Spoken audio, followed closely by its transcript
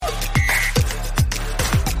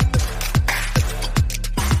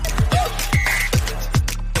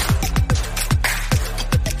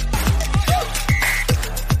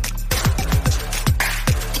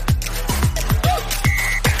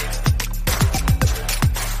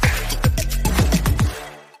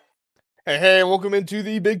Hey, welcome into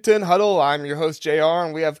the Big Ten Huddle. I'm your host, JR,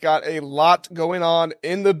 and we have got a lot going on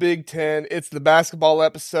in the Big Ten. It's the basketball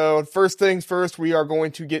episode. First things first, we are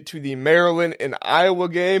going to get to the Maryland and Iowa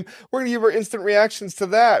game. We're going to give our instant reactions to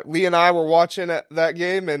that. Lee and I were watching that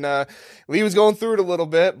game, and Lee was going through it a little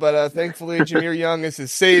bit, but thankfully, Jameer Young is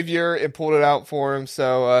his savior and pulled it out for him.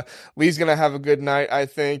 So Lee's going to have a good night, I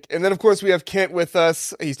think. And then, of course, we have Kent with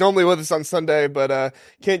us. He's normally with us on Sunday, but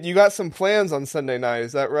Kent, you got some plans on Sunday night.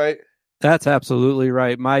 Is that right? That's absolutely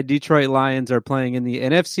right. My Detroit Lions are playing in the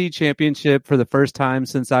NFC Championship for the first time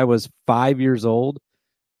since I was 5 years old.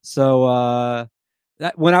 So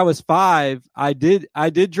when I was 5, I did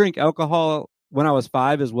drink alcohol when I was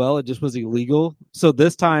 5 as well. It just was illegal. So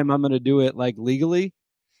this time I'm going to do it like legally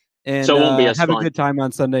and so it won't be as have fun. A good time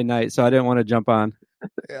on Sunday night. So I didn't want to jump on.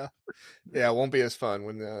 Yeah, it won't be as fun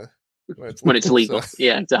when it's legal. So.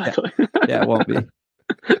 Yeah, exactly. Yeah, it won't be.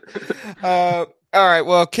 All right.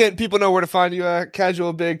 Well, Kent, people know where to find you at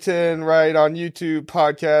Casual Big Ten, right? On YouTube,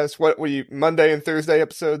 podcast. What were you, Monday and Thursday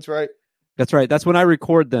episodes, right? That's right. That's when I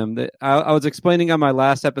record them. I was explaining on my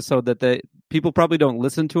last episode that people probably don't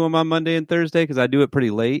listen to them on Monday and Thursday because I do it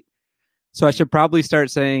pretty late. So I should probably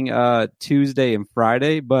start saying Tuesday and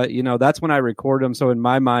Friday, but that's when I record them. So in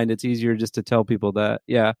my mind, it's easier just to tell people that,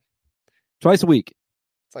 yeah, twice a week.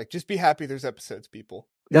 It's like, just be happy there's episodes, people.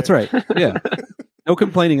 That's right. Yeah. No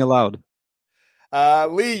complaining allowed.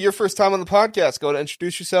 Lee, your first time on the podcast. Go to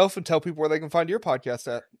introduce yourself and tell people where they can find your podcast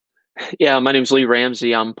at. Yeah, my name's Lee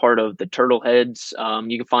Ramsey. I'm part of the Turtleheads.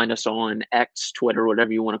 You can find us on X, Twitter,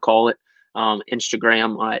 whatever you want to call it.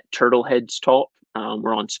 Instagram at Turtleheads Talk.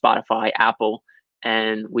 We're on Spotify, Apple,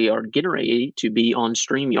 and we are getting ready to be on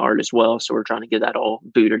StreamYard as well. So we're trying to get that all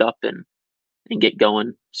booted up and get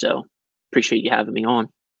going. So appreciate you having me on.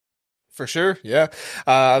 For sure, yeah.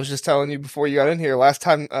 I was just telling you before you got in here, last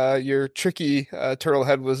time your tricky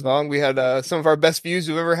Turtlehead was on, we had some of our best views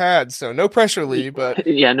we've ever had. So no pressure, Lee, but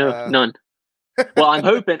yeah, none. Well, I'm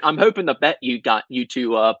hoping the bet you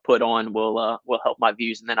two put on will help my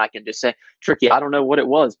views, and then I can just say, tricky. I don't know what it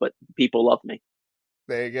was, but people love me.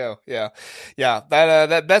 There you go. Yeah.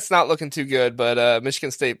 That bet's not looking too good, but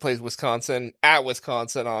Michigan State plays Wisconsin at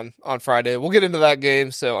Wisconsin on Friday. We'll get into that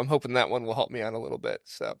game, so I'm hoping that one will help me out a little bit.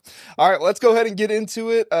 So, all right, let's go ahead and get into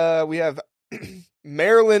it. We have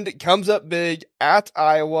Maryland comes up big at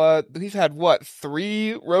Iowa. We've had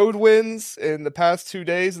 3 road wins in the past 2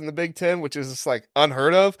 days in the Big Ten, which is just like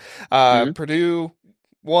unheard of. Purdue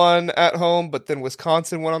won at home, but then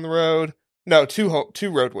Wisconsin won on the road. No, two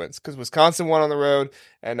road wins because Wisconsin won on the road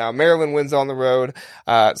and now Maryland wins on the road.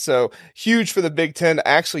 So huge for the Big Ten to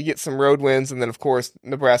actually get some road wins. And then, of course,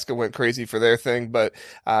 Nebraska went crazy for their thing. But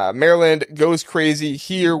Maryland goes crazy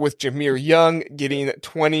here with Jameer Young getting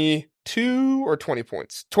 22 or 20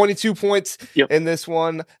 points. 22 points in this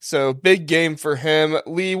one. So big game for him.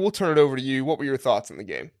 Lee, we'll turn it over to you. What were your thoughts in the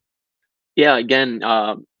game? Yeah, again,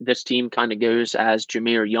 this team kind of goes as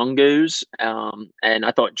Jameer Young goes. And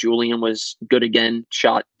I thought Julian was good again,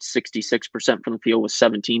 shot 66% from the field with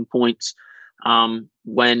 17 points.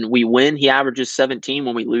 When we win, he averages 17.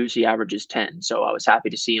 When we lose, he averages 10. So I was happy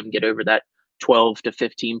to see him get over that 12 to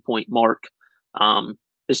 15 point mark.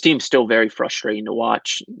 This team's still very frustrating to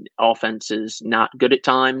watch. Offense is not good at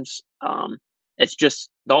times. It's just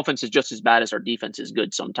the offense is just as bad as our defense is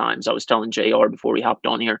good sometimes. I was telling JR before we hopped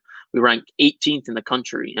on here, we rank 18th in the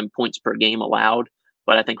country in points per game allowed,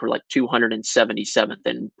 but I think we're like 277th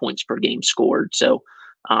in points per game scored. So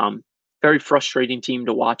very frustrating team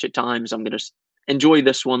to watch at times. I'm going to enjoy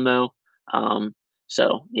this one though.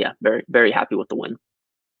 So yeah, very, very happy with the win.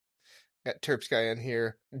 Got Terps guy in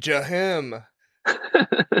here. Jahim.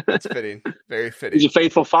 That's fitting. Very fitting. He's a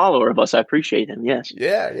faithful follower of us. I appreciate him. Yes.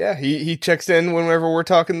 Yeah. He checks in whenever we're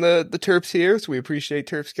talking the Terps here, so we appreciate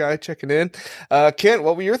Terps guy checking in. Kent,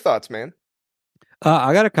 what were your thoughts, man?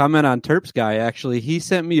 I got a comment on Terps guy. Actually, he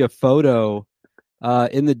sent me a photo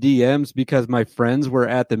in the DMs because my friends were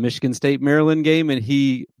at the Michigan State Maryland game, and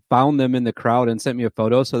he found them in the crowd and sent me a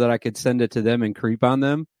photo so that I could send it to them and creep on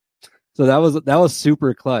them. So that was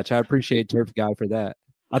super clutch. I appreciate Terps guy for that.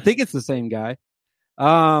 I think it's the same guy.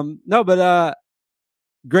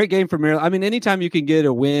 Great game for Maryland. I mean, anytime you can get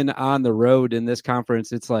a win on the road in this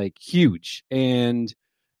conference, it's like huge. And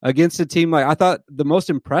against a team like, I thought the most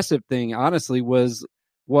impressive thing, honestly, was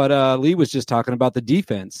what Lee was just talking about, the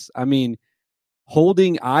defense. I mean,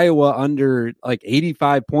 holding Iowa under like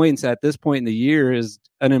 85 points at this point in the year is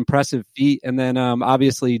an impressive feat. And then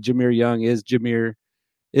obviously Jameer Young is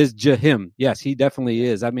Jahim. Yes, he definitely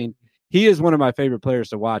is. I mean, he is one of my favorite players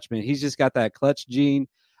to watch, man. He's just got that clutch gene.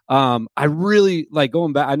 I really like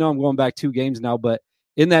going back. I know I'm going back 2 games now, but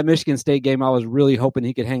in that Michigan State game, I was really hoping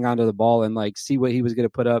he could hang on to the ball and like see what he was going to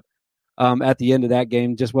put up at the end of that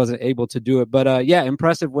game. Just wasn't able to do it. But yeah,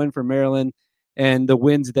 impressive win for Maryland and the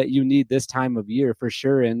wins that you need this time of year for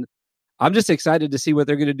sure. And I'm just excited to see what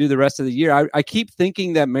they're going to do the rest of the year. I keep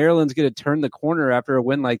thinking that Maryland's going to turn the corner after a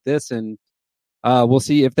win like this, and we'll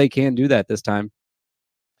see if they can do that this time.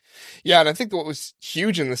 Yeah, and I think what was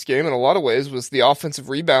huge in this game in a lot of ways was the offensive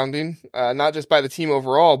rebounding, not just by the team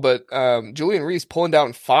overall, but Julian Reese pulling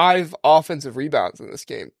down 5 offensive rebounds in this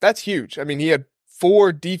game. That's huge. I mean, he had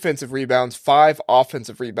 4 defensive rebounds, 5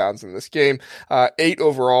 offensive rebounds in this game, 8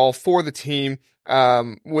 overall for the team.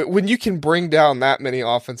 When you can bring down that many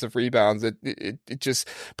offensive rebounds, it just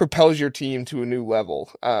propels your team to a new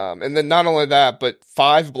level. And then not only that, but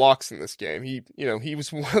 5 blocks in this game. He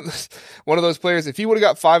was one of those players. If he would have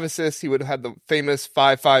got 5 assists, he would have had the famous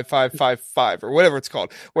 5-5-5-5-5 or whatever it's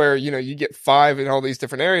called, where, you get 5 in all these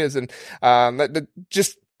different areas. And, that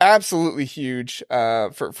just absolutely huge,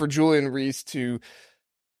 for Julian Reese to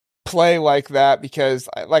play like that, because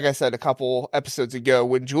like I said a couple episodes ago,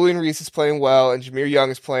 when Julian Reese is playing well and Jameer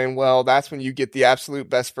Young is playing well, that's when you get the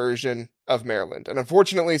absolute best version of Maryland. And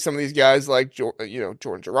unfortunately, some of these guys like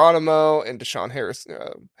Jordan Geronimo and Deshaun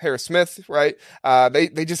Harris Smith, right?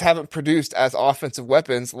 They just haven't produced as offensive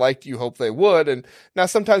weapons like you hope they would. And now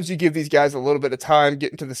sometimes you give these guys a little bit of time,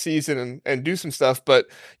 get into the season and do some stuff. But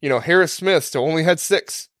Harris Smith still only had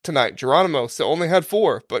 6 tonight. Geronimo still only had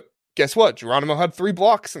 4, but guess what? Geronimo had 3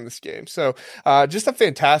 blocks in this game. So just a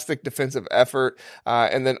fantastic defensive effort.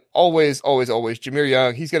 And then always, Jameer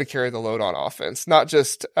Young, he's going to carry the load on offense. Not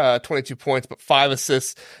just 22 points, but 5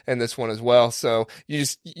 assists in this one as well. So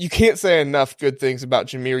you can't say enough good things about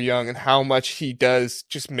Jameer Young and how much he does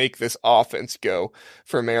just make this offense go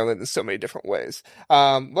for Maryland in so many different ways.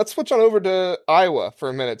 Let's switch on over to Iowa for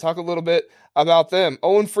a minute. Talk a little bit about them.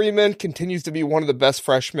 Owen Freeman continues to be one of the best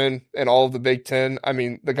freshmen in all of the Big Ten. I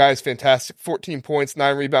mean, the guy is fantastic. 14 points,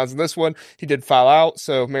 9 rebounds in this one. He did foul out,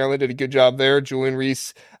 so Maryland did a good job there. Julian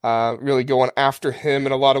Reese really going after him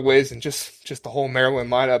in a lot of ways, and just the whole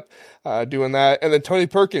Maryland lineup doing that. And then Tony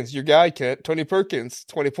Perkins, your guy, Kent. Tony Perkins,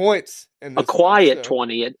 20 points. A quiet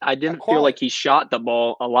 20. I didn't feel like he shot the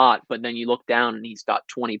ball a lot, but then you look down and he's got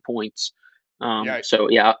 20 points. So,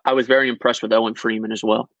 yeah, I was very impressed with Owen Freeman as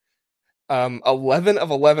well. 11 of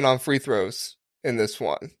 11 on free throws in this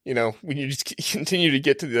one. When you just continue to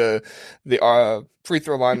get to the free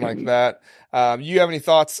throw line like that. You have any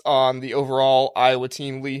thoughts on the overall Iowa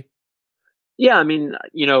team, Lee? Yeah, I mean,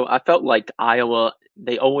 I felt like Iowa,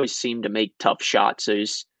 they always seem to make tough shots.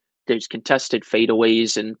 There's contested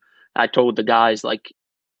fadeaways, and I told the guys, like,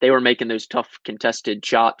 they were making those tough contested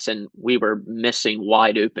shots and we were missing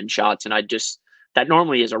wide open shots. And that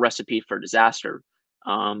normally is a recipe for disaster.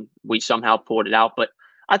 We somehow pulled it out, but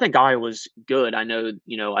I think Iowa's good. I know,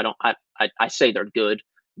 I say they're good.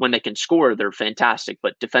 When they can score, they're fantastic,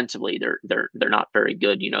 but defensively, they're not very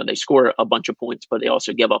good. They score a bunch of points, but they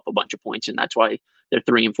also give up a bunch of points, and that's why they're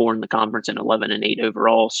 3-4 in the conference and 11-8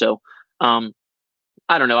 overall. So,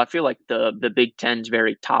 I don't know. I feel like the Big Ten's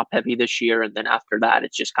very top heavy this year, and then after that,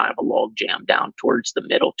 it's just kind of a log jam down towards the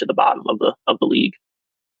middle to the bottom of the league.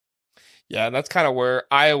 Yeah, that's kind of where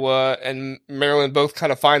Iowa and Maryland both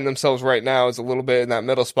kind of find themselves right now, is a little bit in that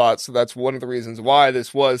middle spot. So that's one of the reasons why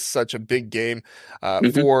this was such a big game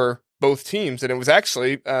for both teams. And it was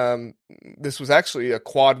actually, this was actually a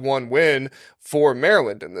quad 1 win for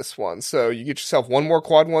Maryland in this one. So you get yourself one more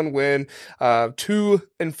quad 1 win,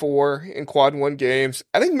 2-4 in quad 1 games.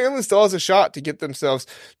 I think Maryland still has a shot to get themselves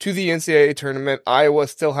to the NCAA tournament. Iowa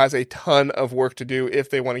still has a ton of work to do if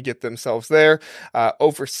they want to get themselves there.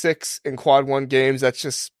 0-6 in quad 1 games. That's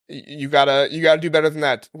just, you gotta do better than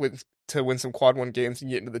that to win some quad 1 games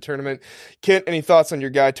and get into the tournament. Kent, any thoughts on your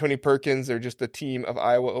guy, Tony Perkins, or just the team of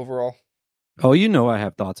Iowa overall? Oh, I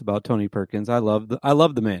have thoughts about Tony Perkins. I love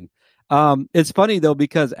the man. It's funny though,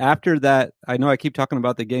 because after that, I know I keep talking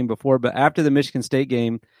about the game before, but after the Michigan State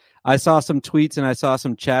game, I saw some tweets and I saw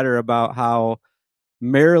some chatter about how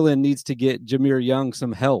Maryland needs to get Jameer Young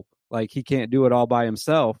some help. Like, he can't do it all by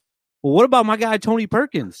himself. Well, what about my guy, Tony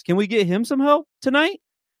Perkins? Can we get him some help tonight?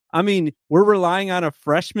 I mean, we're relying on a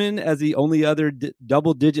freshman as the only other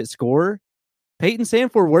double-digit scorer. Peyton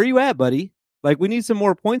Sanford, where are you at, buddy? Like, we need some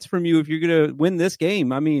more points from you if you're going to win this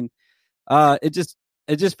game. I mean, it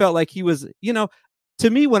just felt like he was, to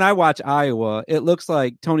me, when I watch Iowa, it looks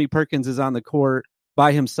like Tony Perkins is on the court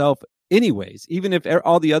by himself anyways, even if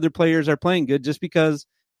all the other players are playing good, just because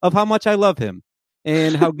of how much I love him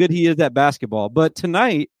and how good he is at basketball. But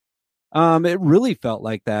tonight, it really felt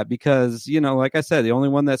like that because, like I said, the only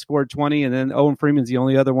one that scored 20, and then Owen Freeman's the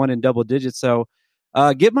only other one in double digits. So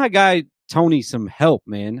get my guy Tony some help,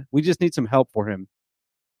 man. We just need some help for him.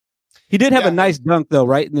 He did have a nice dunk though,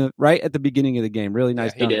 right at the beginning of the game. Really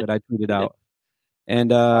nice dunk that I tweeted out.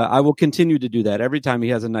 And I will continue to do that every time he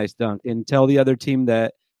has a nice dunk and tell the other team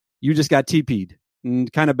that you just got TP'd,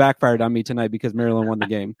 and kind of backfired on me tonight because Maryland won the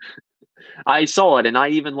game. I saw it and I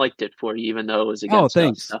even liked it for you, even though it was against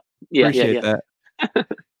thanks. us. So, yeah, Appreciate that.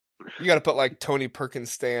 You got to put like Tony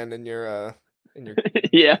Perkins stand in your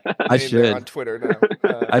yeah. I should on Twitter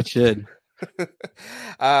now. I should.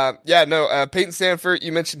 Peyton Sanford,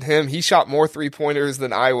 you mentioned him. He shot more 3-pointers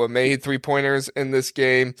than Iowa made 3-pointers in this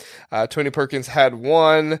game. Tony Perkins had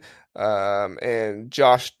 1, and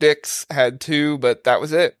Josh Dix had 2, but that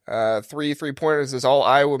was it. 3 3-pointers is all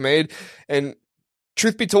Iowa made. And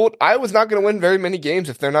truth be told, Iowa's not going to win very many games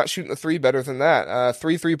if they're not shooting the 3 better than that.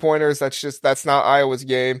 3 3-pointers, that's not Iowa's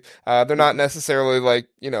game. They're not necessarily like,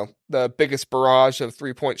 the biggest barrage of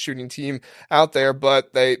 3-point shooting team out there,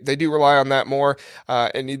 but they do rely on that more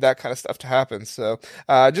and need that kind of stuff to happen. So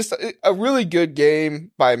just a really good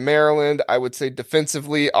game by Maryland. I would say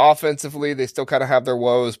defensively, offensively, they still kind of have their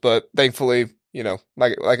woes, but thankfully,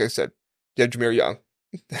 like I said, you have Jameer Young.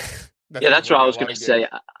 That's what I was going to say.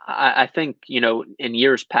 I think, in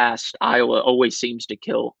years past, Iowa always seems to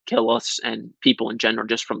kill us and people in general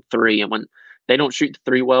just from 3. And when they don't shoot the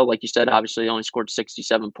 3 well, like you said, obviously they only scored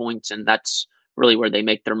 67 points. And that's really where they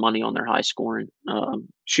make their money on their high scoring,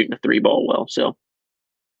 shooting the 3 ball well. So.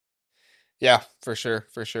 Yeah, for sure.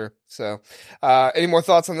 So any more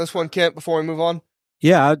thoughts on this one, Kent, before we move on?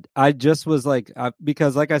 Yeah, I just was like,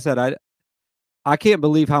 because like I said, I can't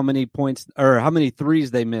believe how many points or how many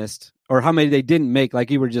 3s they missed or how many they didn't make.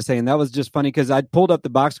 Like you were just saying, that was just funny because I pulled up the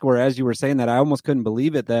box score as you were saying that. I almost couldn't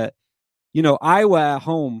believe it that, Iowa at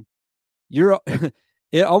home,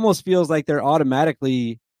 it almost feels like they're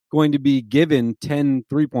automatically going to be given 10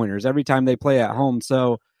 3-pointers every time they play at home.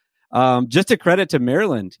 So just a credit to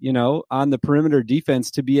Maryland, on the perimeter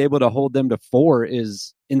defense to be able to hold them to 4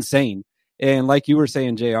 is insane. And like you were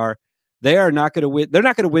saying, JR, they are not going to win. They're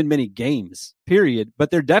not going to win many games, period.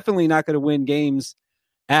 But they're definitely not going to win games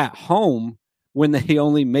at home when they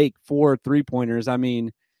only make 4 3-pointers. I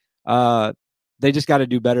mean, they just got to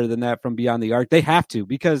do better than that from beyond the arc. They have to,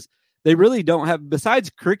 because they really don't have, besides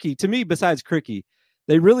Cricky,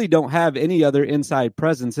 they really don't have any other inside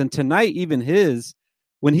presence. And tonight, even he's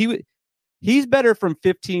better from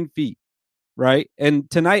 15 feet, right? And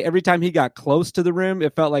tonight, every time he got close to the rim,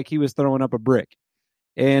 it felt like he was throwing up a brick.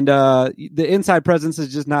 And the inside presence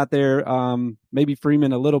is just not there. Maybe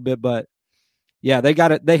Freeman a little bit, but yeah,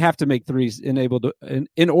 they have to make 3s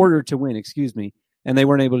in order to win, and they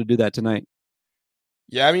weren't able to do that tonight.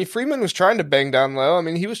 Yeah, I mean, Freeman was trying to bang down low. I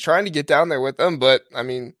mean, he was trying to get down there with them, but I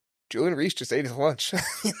mean, Julian Reese just ate his lunch.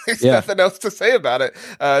 There's nothing else to say about it.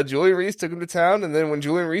 Julian Reese took him to town, and then when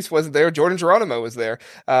Julian Reese wasn't there, Jordan Geronimo was there,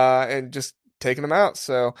 and just taking them out.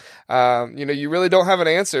 So, you really don't have an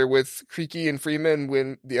answer with Creaky and Freeman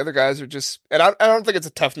when the other guys are just, and I don't think it's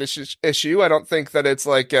a toughness issue. I don't think that it's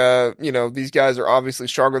like, these guys are obviously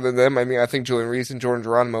stronger than them. I mean, I think Julian Reese and Jordan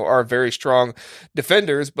Geronimo are very strong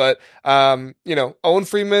defenders, but, Owen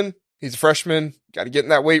Freeman, he's a freshman, got to get in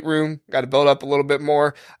that weight room, got to build up a little bit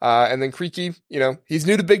more. And then Creaky, he's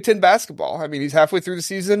new to Big Ten basketball. I mean, he's halfway through the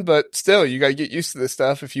season, but still, you got to get used to this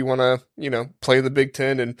stuff if you want to, play in the Big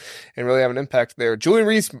Ten and really have an impact there. Julian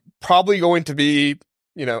Reese probably going to be,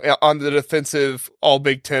 on the defensive all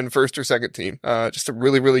Big Ten first or second team. Just a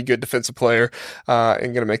really, really good defensive player and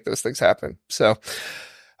going to make those things happen. So,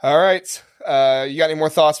 all right. You got any more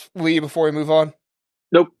thoughts, Lee, before we move on?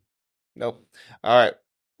 Nope. All right.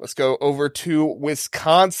 Let's go over to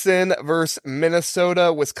Wisconsin versus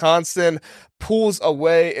Minnesota. Wisconsin pulls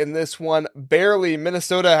away in this one. Barely.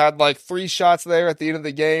 Minnesota had like 3 shots there at the end of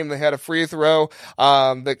the game. They had a free throw.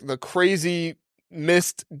 The crazy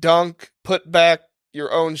missed dunk, put back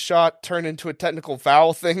your own shot, turned into a technical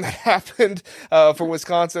foul thing that happened for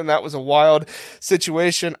Wisconsin. That was a wild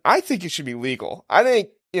situation. I think it should be legal. I think,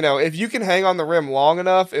 if you can hang on the rim long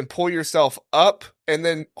enough and pull yourself up and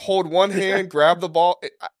then hold one hand, grab the ball.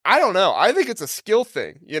 I don't know. I think it's a skill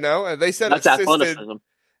thing, and they said that's athleticism.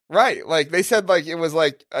 Right. Like they said, like it was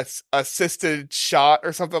like a assisted shot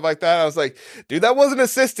or something like that. I was like, dude, that wasn't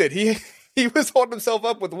assisted. He was holding himself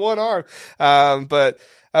up with one arm. But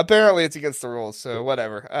apparently it's against the rules. So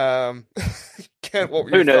whatever. Kent, what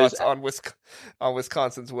were your thoughts on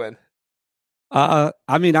Wisconsin's win? I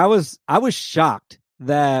mean, I was shocked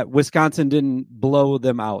that Wisconsin didn't blow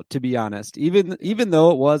them out, to be honest. Even though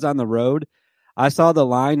it was on the road, I saw the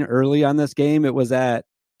line early on this game. It was at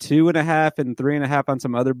 2.5 and 3.5 on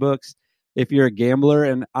some other books if you're a gambler,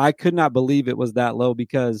 and I could not believe it was that low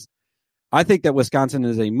because I think that Wisconsin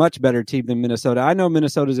is a much better team than Minnesota. I know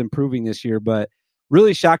Minnesota's improving this year, but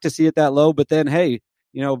really shocked to see it that low. But then, hey,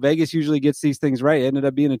 Vegas usually gets these things right. It ended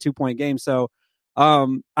up being a 2-point game. So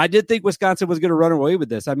I did think Wisconsin was going to run away with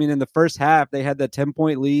this. I mean, in the first half, they had that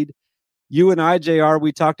 10-point lead. You and I, JR,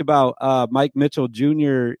 we talked about Mike Mitchell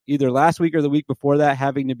Jr. either last week or the week before that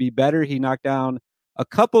having to be better. He knocked down a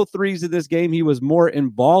couple threes in this game. He was more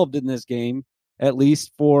involved in this game, at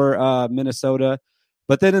least for Minnesota.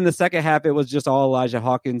 But then in the second half, it was just all Elijah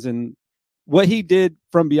Hawkins. And what he did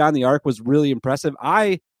from beyond the arc was really impressive.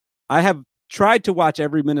 I have tried to watch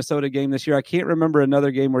every Minnesota game this year. I can't remember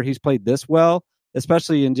another game where he's played this well,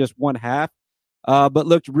 especially in just one half, but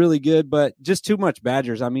looked really good. But just too much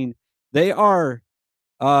Badgers. I mean, they are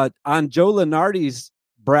on Joe Lunardi's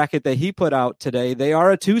bracket that he put out today. They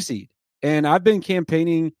are a 2 seed. And I've been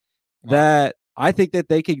campaigning that I think that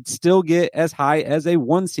they could still get as high as a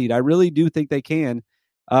 1 seed. I really do think they can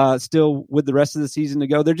still with the rest of the season to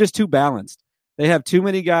go. They're just too balanced. They have too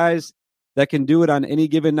many guys that can do it on any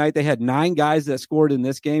given night. They had 9 guys that scored in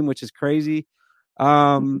this game, which is crazy.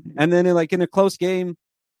 And then in a close game,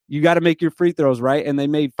 you got to make your free throws, right? And they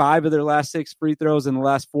made 5 of their last 6 free throws in the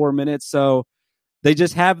last 4 minutes. So they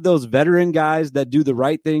just have those veteran guys that do the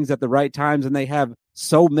right things at the right times, and they have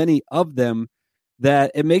so many of them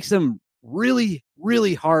that it makes them really,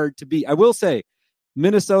 really hard to beat. I will say,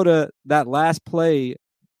 Minnesota, that last play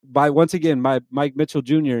by Mike Mitchell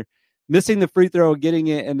Jr., missing the free throw, getting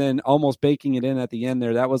it, and then almost baking it in at the end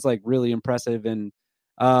there. That was really impressive and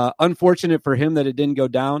unfortunate for him that it didn't go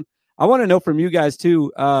down. I want to know from you guys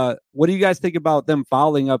too. What do you guys think about them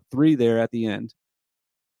fouling up 3 there at the end?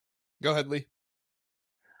 Go ahead, Lee.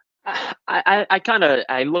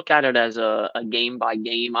 I look at it as a game by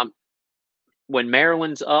game. When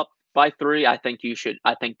Maryland's up by 3, I think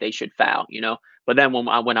they should foul, But then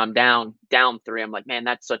when I'm down 3, I'm like, man,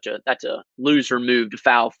 that's a loser move to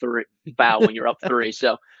foul when you're up 3.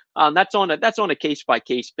 So that's on a case by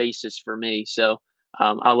case basis for me. So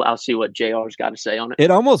I'll see what JR's got to say on it.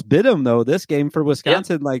 It almost bit them though this game for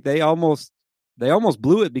Wisconsin. Yeah. They almost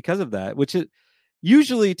blew it because of that, which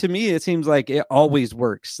usually to me it seems like it always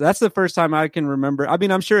works. That's the first time I can remember. I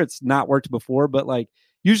mean, I'm sure it's not worked before, but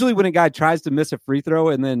usually when a guy tries to miss a free throw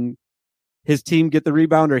and then his team get the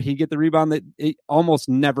rebound or he get the rebound, that it almost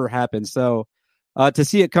never happens. So to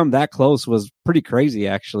see it come that close was pretty crazy,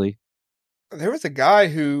 actually. There was a guy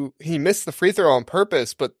who he missed the free throw on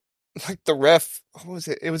purpose, but the ref, what was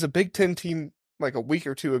it? It was a Big Ten team a week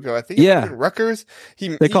or 2 ago. I think it was in Rutgers.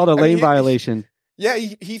 They called a lane violation. Yeah,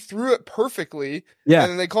 he threw it perfectly. Yeah.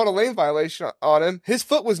 And then they called a lane violation on him. His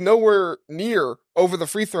foot was nowhere near over the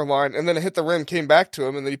free throw line, and then it hit the rim, came back to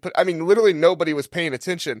him, and then literally nobody was paying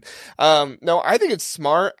attention. No, I think it's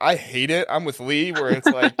smart. I hate it. I'm with Lee, where it's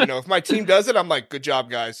if my team does it, I'm like, good job,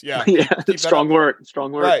 guys. Yeah. Keep strong work.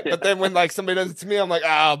 Right. Yeah. But then when somebody does it to me, I'm like,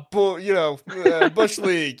 Bush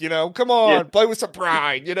League, come on, play with some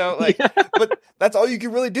pride, but that's all you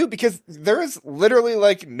can really do because there is literally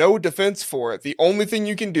no defense for it. The only thing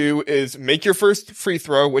you can do is make your first free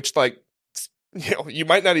throw, which you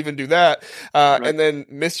might not even do that, right. And then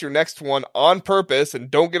miss your next one on purpose and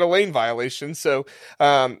don't get a lane violation. So,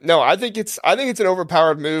 no, I think it's an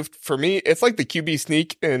overpowered move. For me, it's like the QB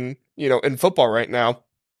sneak in football right now.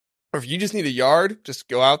 Or if you just need a yard, just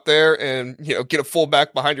go out there and, get a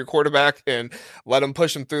fullback behind your quarterback and let him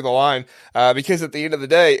push him through the line. Because at the end of the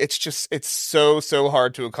day, it's so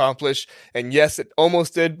hard to accomplish. And yes, it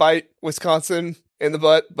almost did bite Wisconsin in the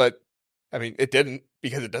butt, but I mean, it didn't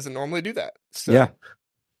because it doesn't normally do that. So. Yeah.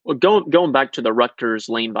 Well, going back to the Rutgers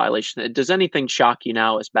lane violation, does anything shock you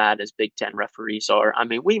now as bad as Big Ten referees are? I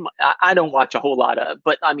mean, I don't watch a whole lot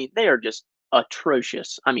but I mean, they are just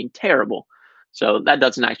atrocious. I mean, terrible. So that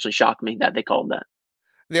doesn't actually shock me that they called that.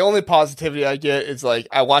 The only positivity I get is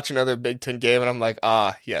I watch another Big Ten game and I'm like,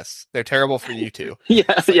 yes, they're terrible for you too.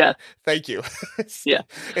 Yeah. Thank you. It's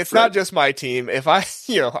right. not just my team. If I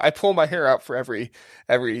pull my hair out for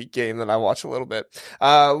every game that I watch a little bit.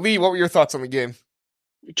 Lee, what were your thoughts on the game?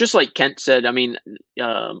 Just like Kent said, I mean,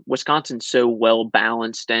 Wisconsin's so well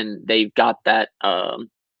balanced and they've got that, the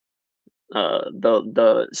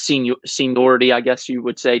seniority, I guess you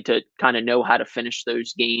would say, to kind of know how to finish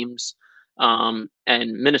those games. And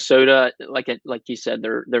Minnesota, like you said,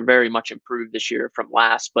 they're very much improved this year from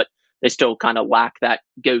last, but they still kind of lack that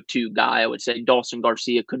go-to guy. I would say Dawson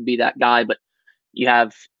Garcia could be that guy, but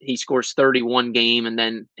he scores 31 game and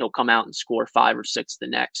then he'll come out and score 5 or 6 the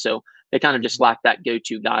next. So they kind of just lack that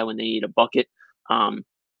go-to guy when they need a bucket. I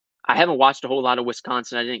haven't watched a whole lot of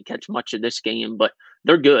Wisconsin. I didn't catch much of this game, but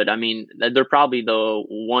they're good. I mean, they're probably the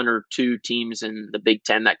 1 or 2 teams in the Big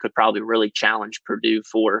Ten that could probably really challenge Purdue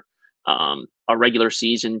for a regular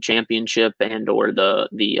season championship and or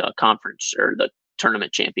the conference or the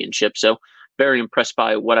tournament championship. So very impressed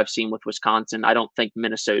by what I've seen with Wisconsin. I don't think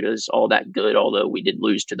Minnesota is all that good, although we did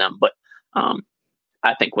lose to them. But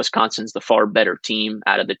I think Wisconsin's the far better team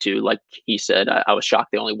out of the two. Like he said, I was shocked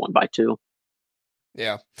they only won by 2.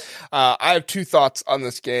 Yeah. I have 2 thoughts on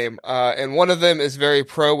this game. And one of them is very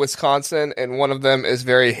pro Wisconsin and one of them is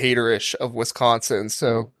very haterish of Wisconsin.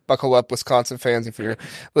 So buckle up, Wisconsin fans, if you're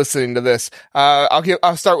listening to this.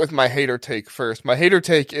 I'll start with my hater take first. My hater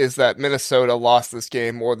take is that Minnesota lost this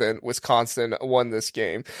game more than Wisconsin won this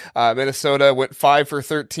game. Minnesota went 5 for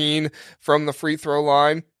 13 from the free throw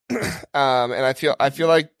line. And I feel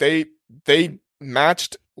like they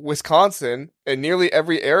matched Wisconsin in nearly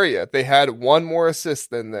every area. They had 1 more assist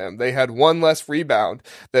than them. They had 1 less rebound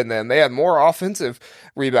than them. They had more offensive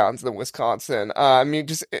rebounds than Wisconsin. I mean,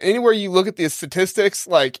 just anywhere you look at the statistics,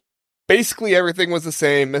 like basically everything was the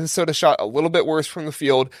same. Minnesota shot a little bit worse from the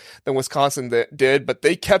field than Wisconsin did, but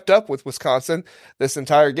they kept up with Wisconsin this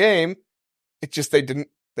entire game. It just they didn't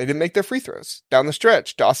make their free throws down the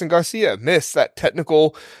stretch. Dawson Garcia missed that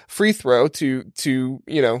technical free throw to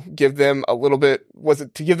give them a little bit. Was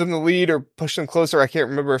it to give them the lead or push them closer? I can't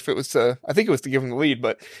remember if it was I think it was to give them the lead.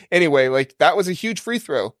 But anyway, like that was a huge free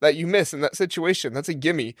throw that you miss in that situation. That's a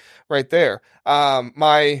gimme right there.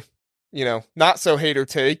 My not so hater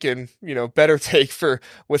take and better take for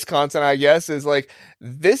Wisconsin, I guess, is like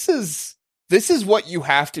this is what you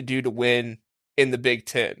have to do to win in the Big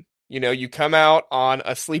Ten. You come out on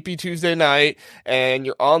a sleepy Tuesday night and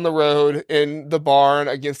you're on the road in the barn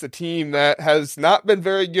against a team that has not been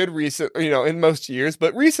very good in most years,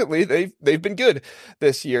 but recently they've been good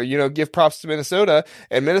this year. Give props to Minnesota,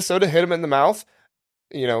 and Minnesota hit them in the mouth.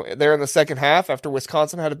 There in the second half after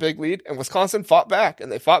Wisconsin had a big lead, and Wisconsin fought back and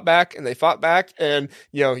they fought back and they fought back. And,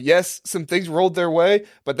 yes, some things rolled their way,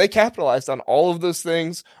 but they capitalized on all of those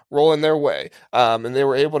things rolling their way. And they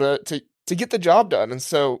were able to get the job done. And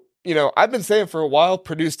so, I've been saying for a while,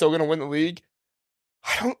 Purdue's still going to win the league.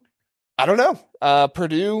 I don't know.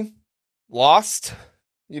 Purdue lost,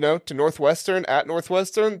 to Northwestern at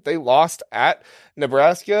Northwestern. They lost at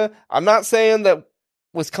Nebraska. I'm not saying that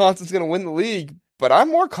Wisconsin's going to win the league, but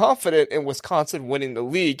I'm more confident in Wisconsin winning the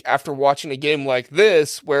league after watching a game like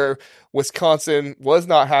this where Wisconsin was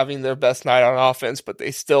not having their best night on offense, but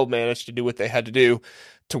they still managed to do what they had to do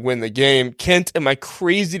to win the game. Kent, am I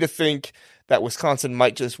crazy to think that Wisconsin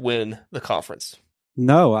might just win the conference?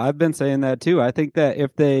 No, I've been saying that too. I think that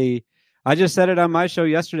I just said it on my show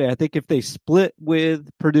yesterday, I think if they split with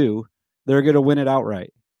Purdue, they're going to win it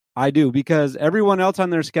outright. I do, because everyone else on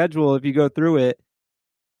their schedule, if you go through it,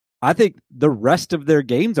 I think the rest of their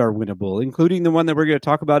games are winnable, including the one that we're going to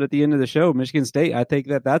talk about at the end of the show, Michigan State. I think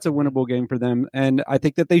that that's a winnable game for them, and I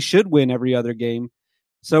think that they should win every other game.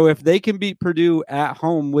 So if they can beat Purdue at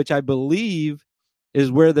home, which I believe is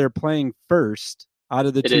where they're playing first out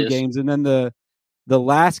of the 2 games. And then the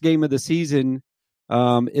last game of the season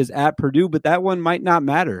is at Purdue, but that one might not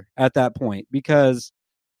matter at that point, because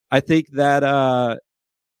I think that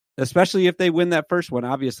especially if they win that first one,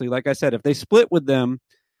 obviously, like I said, if they split with them,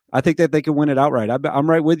 I think that they can win it outright. I'm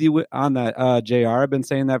right with you on that, JR. I've been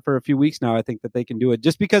saying that for a few weeks now. I think that they can do it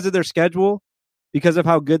just because of their schedule, because of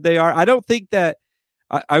how good they are. I don't think that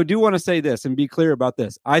I do want to say this and be clear about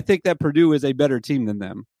this. I think that Purdue is a better team than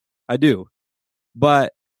them. I do.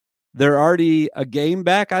 But they're already a game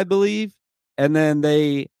back, I believe. And then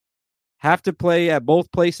they have to play at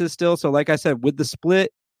both places still. So like I said, with the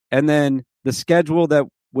split and then the schedule that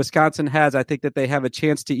Wisconsin has, I think that they have a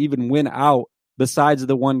chance to even win out besides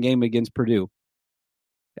the one game against Purdue.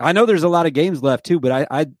 I know there's a lot of games left too, but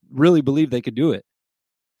I really believe they could do it.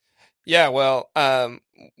 Yeah, well,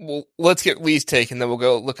 let's get Lee's take, and then we'll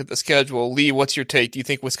go look at the schedule. Lee, what's your take? Do you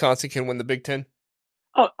think Wisconsin can win the Big Ten?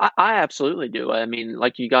 Oh, I absolutely do. I mean,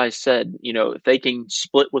 like you guys said, if they can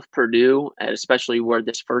split with Purdue, and especially where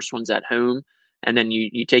this first one's at home, and then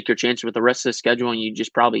you take your chance with the rest of the schedule, and you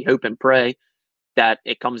just probably hope and pray that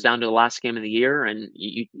it comes down to the last game of the year, and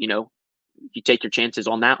you take your chances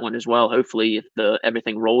on that one as well. Hopefully, if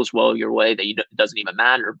everything rolls well your way, it doesn't even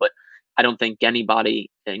matter. But I don't think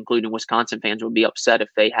anybody, including Wisconsin fans, would be upset if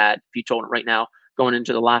you told them right now, going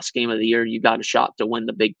into the last game of the year, you got a shot to win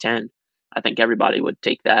the Big Ten. I think everybody would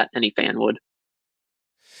take that. Any fan would.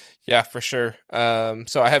 Yeah, for sure.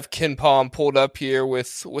 So I have Ken Palm pulled up here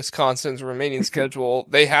with Wisconsin's remaining schedule.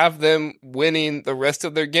 They have them winning the rest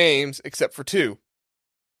of their games except for 2,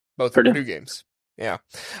 both Purdue games. Yeah.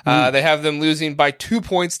 They have them losing by 2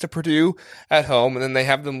 points to Purdue at home, and then they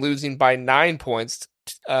have them losing by 9 points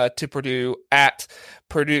to Purdue at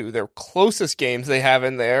Purdue. Their closest games they have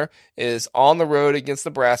in there is on the road against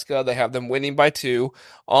Nebraska. They have them winning by 2.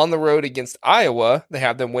 On the road against Iowa, they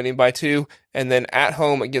have them winning by 2. And then at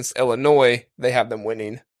home against Illinois, they have them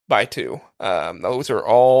winning by 2. Those are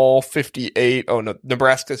all 58. Oh, no,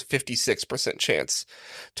 Nebraska's 56% chance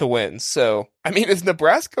to win. So, I mean, is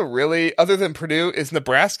Nebraska really, other than Purdue, is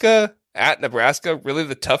Nebraska at Nebraska really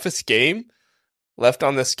the toughest game left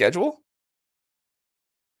on this schedule?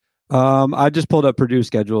 I just pulled up Purdue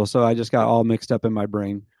schedule, so I just got all mixed up in my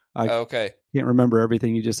brain. I Okay. can't remember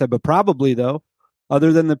everything you just said, but probably though,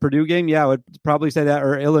 other than the Purdue game, yeah, I would probably say that,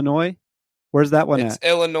 or Illinois. Where's that one It's at?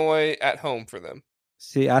 Illinois at home for them.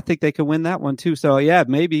 See, I think they could win that one too. So yeah,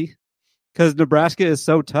 maybe, because Nebraska is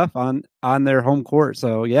so tough on their home court.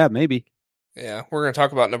 So yeah, maybe. Yeah, we're going to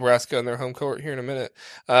talk about Nebraska and their home court here in a minute.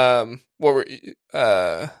 What were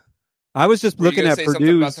I was just Were you looking gonna at say something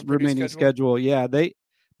about Purdue's the Purdue remaining schedule? schedule. Yeah,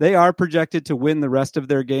 they are projected to win the rest of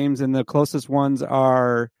their games, and the closest ones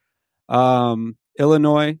are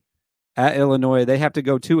Illinois, at Illinois. They have to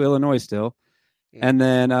go to Illinois still. And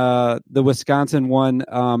then the Wisconsin one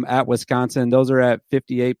at Wisconsin, those are at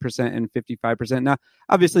 58% and 55%. Now,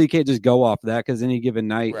 obviously, you can't just go off that because any given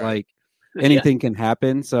night, Right. like anything can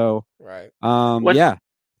happen. So, Right. yeah,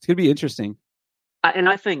 it's gonna be interesting. And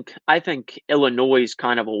I think Illinois is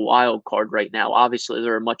kind of a wild card right now. Obviously,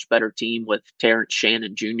 they're a much better team with Terrence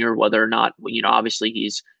Shannon Jr. Whether or not, obviously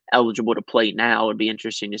he's eligible to play now. It'd be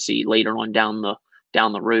interesting to see later on down the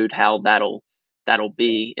road how that'll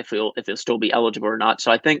be, if he'll still be eligible or not.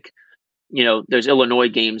 So I think those Illinois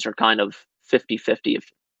games are kind of 50-50.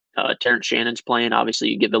 If Terrence Shannon's playing, obviously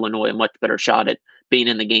you give Illinois a much better shot at being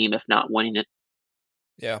in the game, if not winning it.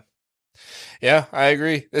 Yeah. Yeah, I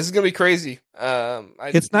agree. This is gonna be crazy.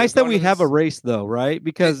 It's nice that we have a race, though, right?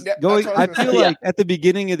 Because I feel like at the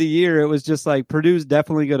beginning of the year, it was just like Purdue's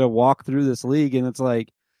definitely going to walk through this league, and it's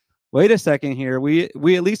like, wait a second here, we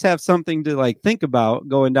at least have something to like think about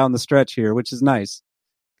going down the stretch here, which is nice.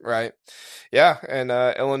 Right. Yeah, and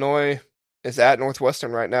Illinois is at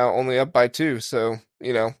Northwestern right now, only up by 2. So,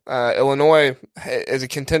 Illinois is a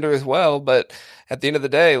contender as well, but at the end of the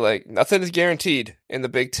day, like, nothing is guaranteed in the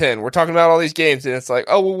Big Ten. We're talking about all these games, and it's like,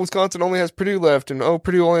 oh, well, Wisconsin only has Purdue left, and oh,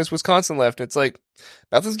 Purdue only has Wisconsin left. It's like,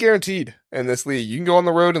 nothing's guaranteed in this league. You can go on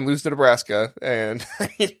the road and lose to Nebraska, and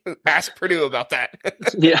ask Purdue about that.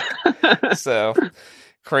 Yeah. So,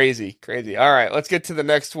 crazy. All right, let's get to the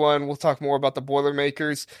next one. We'll talk more about the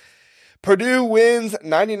Boilermakers. Purdue wins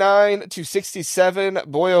 99-67.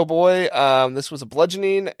 Boy, oh boy. This was a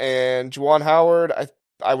bludgeoning, and Juwan Howard,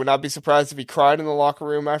 I would not be surprised if he cried in the locker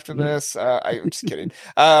room after this. I'm just kidding.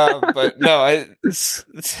 But no,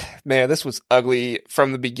 man, this was ugly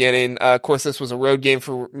from the beginning. Of course, this was a road game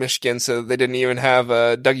for Michigan, so they didn't even have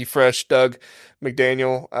Doug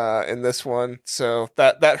McDaniel in this one. So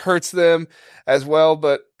that hurts them as well.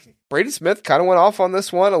 But Brady Smith kind of went off on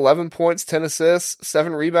this one. 11 points, 10 assists,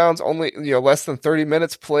 7 rebounds, only less than 30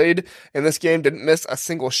 minutes played in this game. Didn't miss a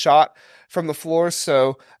single shot from the floor.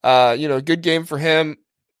 So, good game for him.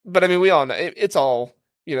 But I mean, we all know it's all,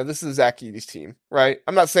 this is Zach Edey's team, right?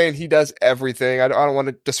 I'm not saying he does everything. I don't want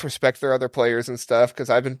to disrespect their other players and stuff, because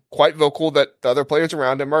I've been quite vocal that the other players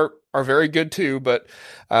around him are very good too. But,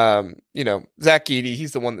 Zach Edey,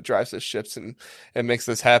 he's the one that drives this ships and makes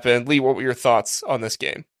this happen. Lee, what were your thoughts on this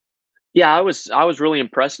game? Yeah, I was really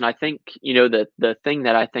impressed, and I think the thing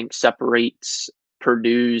that I think separates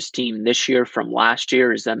Purdue's team this year from last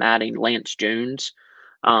year is them adding Lance Jones.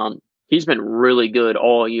 He's been really good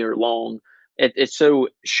all year long. It's so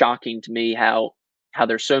shocking to me how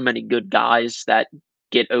there's so many good guys that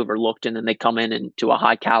get overlooked, and then they come into a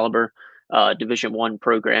high caliber Division I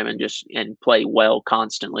program and play well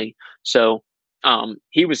constantly. So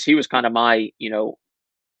he was kind of my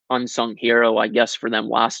unsung hero, I guess, for them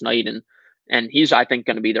last night, and he's, I think,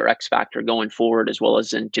 going to be their X factor going forward as well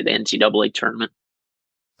as into the NCAA tournament.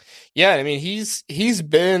 Yeah, I mean, he's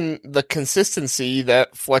been the consistency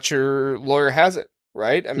that Fletcher Lawyer has it,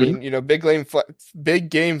 right? I mean, big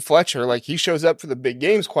game Fletcher, like, he shows up for the big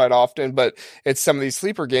games quite often, but it's some of these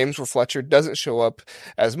sleeper games where Fletcher doesn't show up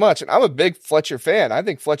as much. And I'm a big Fletcher fan. I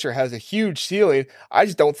think Fletcher has a huge ceiling. I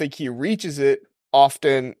just don't think he reaches it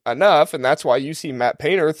often enough, and that's why you see Matt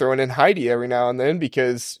Painter throwing in Heidi every now and then,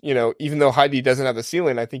 because even though Heidi doesn't have the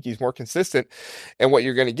ceiling, I think he's more consistent in what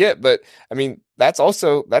you're going to get. But I mean, that's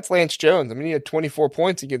Lance Jones. I mean, he had 24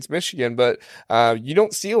 points against Michigan, but you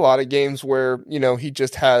don't see a lot of games where he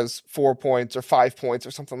just has 4 points or 5 points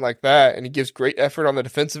or something like that, and he gives great effort on the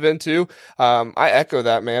defensive end too. I echo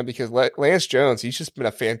that, man, because Lance Jones, he's just been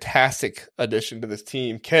a fantastic addition to this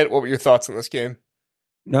team. Kent, what were your thoughts on this game?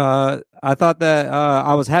 I thought that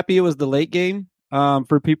I was happy it was the late game.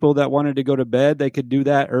 For people that wanted to go to bed, they could do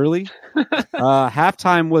that early.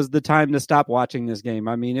 Halftime was the time to stop watching this game.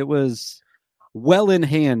 I mean, it was well in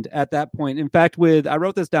hand at that point. In fact, I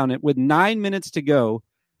wrote this down. With 9 minutes to go,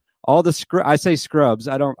 all the I say scrubs.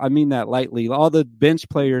 I mean that lightly. All the bench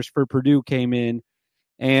players for Purdue came in,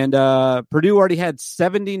 and Purdue already had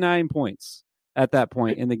 79 points at that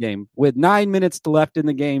point in the game with 9 minutes left in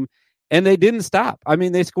the game, and they didn't stop. I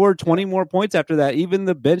mean, they scored 20 more points after that. Even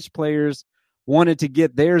the bench players wanted to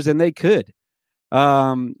get theirs, and they could.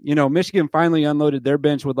 Michigan finally unloaded their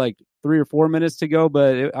bench with like 3 or 4 minutes to go,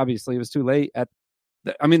 but obviously it was too late.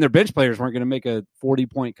 Their bench players weren't going to make a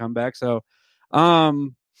 40-point comeback. So,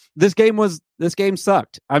 this game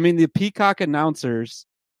sucked. I mean, the Peacock announcers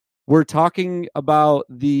were talking about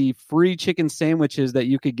the free chicken sandwiches that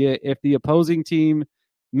you could get if the opposing team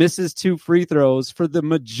misses 2 free throws for the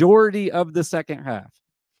majority of the second half.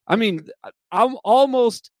 I mean, I'm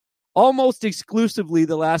almost exclusively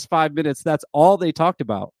the last 5 minutes. That's all they talked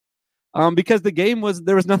about. Because there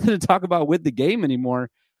was nothing to talk about with the game anymore.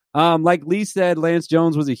 Like Lee said, Lance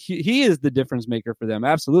Jones he is the difference maker for them.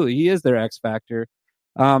 Absolutely. He is their X factor.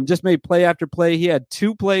 Just made play after play. He had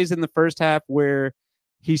 2 plays in the first half where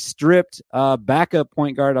he stripped backup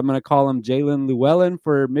point guard. I'm going to call him Jalen Llewellyn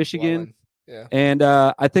for Michigan. Yeah. And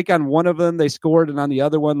I think on one of them they scored, and on the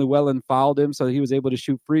other one Llewellyn fouled him, so he was able to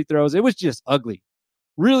shoot free throws. It was just ugly.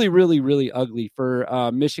 Really, really, really ugly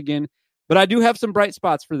for Michigan. But I do have some bright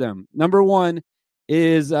spots for them. Number one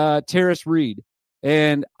is Terrace Reed.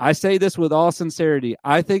 And I say this with all sincerity.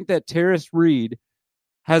 I think that Terrace Reed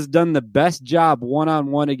has done the best job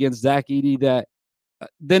one-on-one against Zach Edey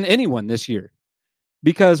than anyone this year.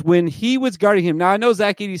 Because when he was guarding him, now I know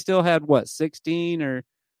Zach Edey still had 16 or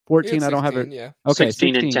 14. 16, I don't have it. Yeah. Okay,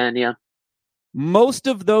 16 and 10, yeah. Most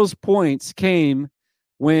of those points came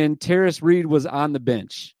when Terrace Reed was on the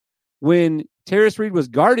bench. When Terrace Reed was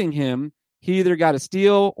guarding him, he either got a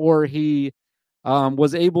steal or he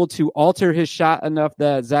was able to alter his shot enough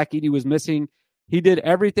that Zach Edey was missing. He did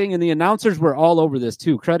everything, and the announcers were all over this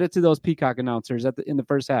too. Credit to those Peacock announcers in the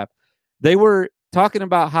first half. They were talking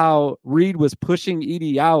about how Reed was pushing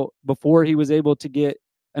Edey out before he was able to get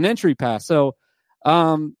an entry pass. So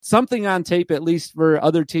something on tape, at least for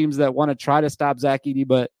other teams that want to try to stop Zach Edey,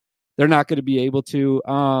 but they're not going to be able to.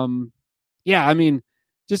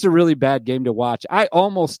 Just a really bad game to watch. I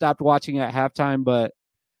almost stopped watching at halftime, but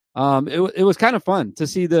it was kind of fun to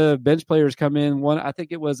see the bench players come in. I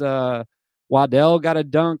think it was Waddell got a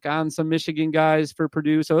dunk on some Michigan guys for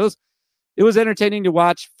Purdue. So it was entertaining to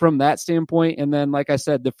watch from that standpoint. And then, like I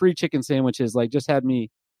said, the free chicken sandwiches just had me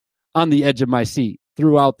on the edge of my seat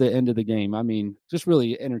throughout the end of the game. I mean, just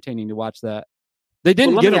really entertaining to watch that. They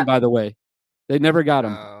didn't get them, by the way. They never got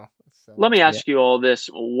them. Let me ask you all this.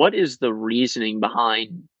 What is the reasoning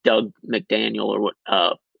behind Doug McDaniel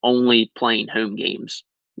only playing home games?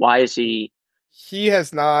 Why is he? He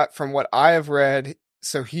has not, from what I have read,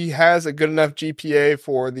 so he has a good enough GPA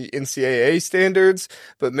for the NCAA standards,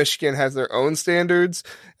 but Michigan has their own standards,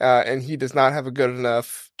 and he does not have a good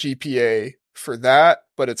enough GPA for that,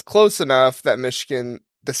 but it's close enough that Michigan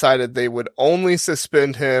decided they would only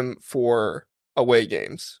suspend him for away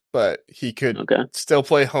games, but he could still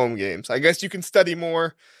play home games. I guess you can study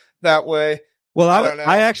more that way. Well,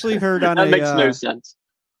 I actually heard on that makes no sense.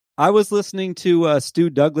 I was listening to Stu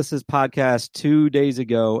Douglas's podcast 2 days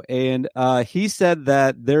ago, and he said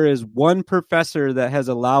that there is one professor that has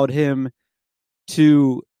allowed him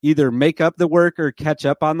to either make up the work or catch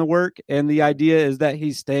up on the work, and the idea is that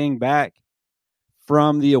he's staying back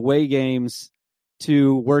from the away games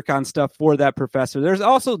to work on stuff for that professor. There's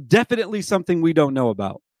also definitely something we don't know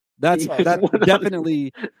about. That's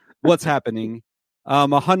definitely what's happening.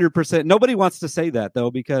 100%. Nobody wants to say that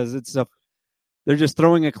though, because they're just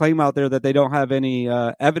throwing a claim out there that they don't have any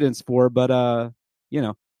evidence for. But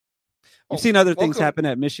you've seen other things happen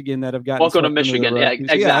at Michigan that have gotten welcome to Michigan. Yeah,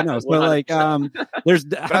 exactly. Yeah, I know. So there's.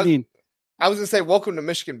 I was gonna say welcome to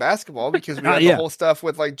Michigan basketball because we had the whole stuff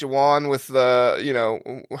with Jawan with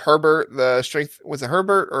the Herbert, the strength, was it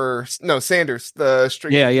Herbert or no Sanders, the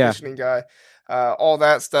strength conditioning guy, all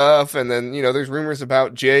that stuff, and then there's rumors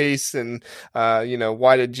about Jace and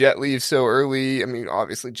why did Jet leave so early? I mean,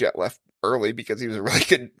 obviously Jet left early because he was a really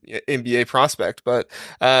good NBA prospect, but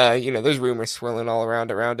there's rumors swirling all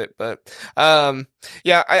around it. But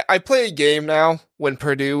I play a game now when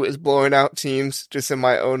Purdue is blowing out teams just in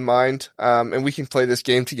my own mind, and we can play this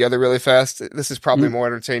game together really fast. This is probably more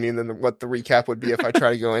entertaining than what the recap would be if I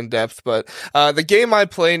try to go in depth. But the game I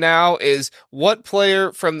play now is what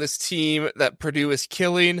player from this team that Purdue is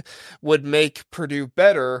killing would make Purdue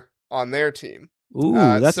better on their team. Ooh,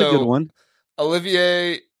 that's a good So one.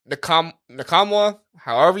 Olivier Nakamwa,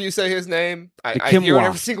 however you say his name, I hear it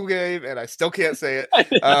every single game, and I still can't say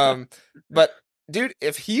it. But dude,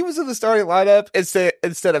 if he was in the starting lineup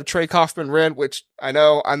instead of Trey Kaufman-Renn, which I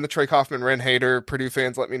know I'm the Trey Kaufman-Renn hater, Purdue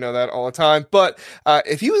fans let me know that all the time, but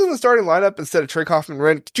if he was in the starting lineup instead of Trey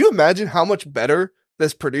Kaufman-Renn, could you imagine how much better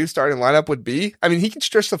this Purdue starting lineup would be? I mean, he can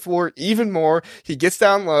stretch the floor even more. He gets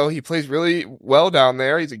down low. He plays really well down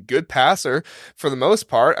there. He's a good passer for the most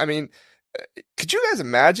part. I mean, could you guys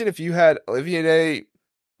imagine if you had Olivier,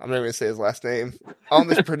 I'm not even going to say his last name, on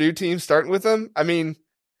this Purdue team starting with him? I mean,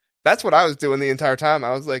 that's what I was doing the entire time.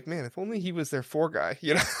 I was like, man, if only he was their 4 guy,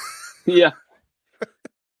 you know? Yeah.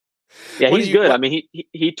 Yeah, he's good. I mean,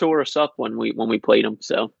 he tore us up when we played him,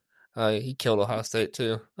 so. He killed Ohio State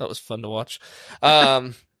too. That was fun to watch.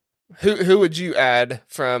 Who would you add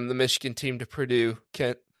from the Michigan team to Purdue,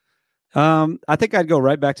 Kent? I think I'd go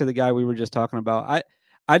right back to the guy we were just talking about.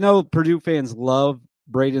 I know Purdue fans love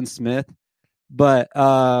Braden Smith, but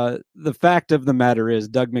the fact of the matter is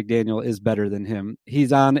Doug McDaniel is better than him.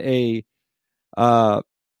 He's on a how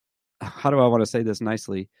do I want to say this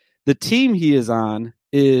nicely? The team he is on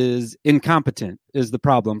is incompetent, is the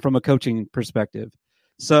problem from a coaching perspective.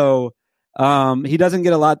 So he doesn't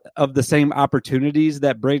get a lot of the same opportunities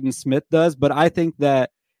that Braden Smith does, but I think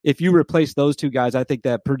that if you replace those two guys, I think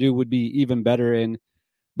that Purdue would be even better.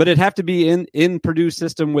 But it'd have to be in Purdue's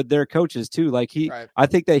system with their coaches too. Like right. I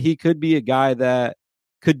think that he could be a guy that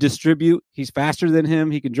could distribute. He's faster than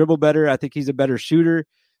him. He can dribble better. I think he's a better shooter.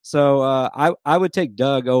 So I would take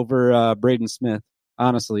Doug over Braden Smith,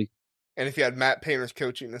 honestly. And if you had Matt Painter's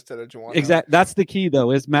coaching instead of Juwan Howard. That's the key,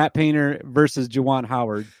 though, is Matt Painter versus Juwan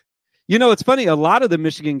Howard. You know, it's funny. A lot of the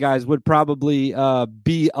Michigan guys would probably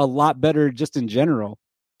be a lot better just in general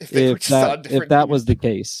if that was the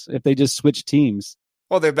case, if they just switched teams.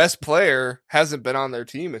 Well, their best player hasn't been on their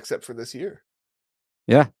team except for this year.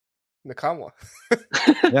 Yeah. Nakamwa.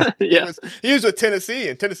 Yeah. He was with Tennessee,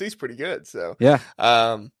 and Tennessee's pretty good. So, yeah.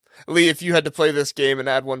 Lee, if you had to play this game and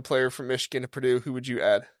add one player from Michigan to Purdue, who would you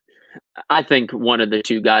add? I think one of the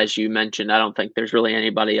two guys you mentioned. I don't think there's really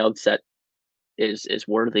anybody else that is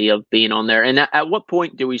worthy of being on there. And at what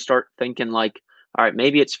point do we start thinking like, all right,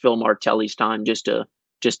 maybe it's Phil Martelli's time just to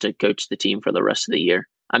coach the team for the rest of the year?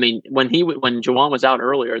 I mean, when Juwan was out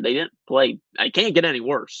earlier, they didn't play. It can't get any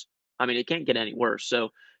worse. I mean, it can't get any worse.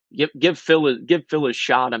 So give Phil his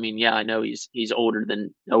shot. I mean, yeah, I know he's older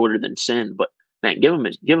than Sin, but man, give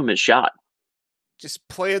him his shot. Just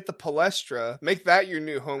play at the Palestra, make that your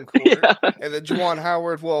new home court, and then Juwan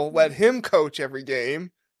Howard will let him coach every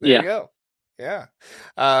game. There you go. Yeah.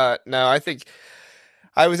 No, I think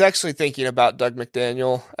I was actually thinking about Doug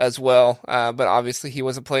McDaniel as well, but obviously he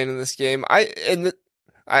wasn't playing in this game.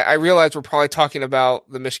 I realize we're probably talking about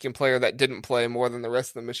the Michigan player that didn't play more than the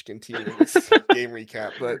rest of the Michigan team in this game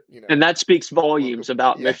recap, but you know, and that speaks volumes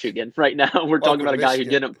about Michigan right now. We're talking about a guy who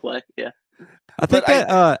didn't play. Yeah.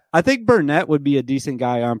 I think Burnett would be a decent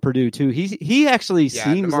guy on Purdue too. He actually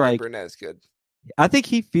seems like Burnett is good. I think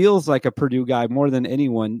he feels like a Purdue guy more than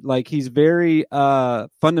anyone. Like he's very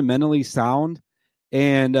fundamentally sound,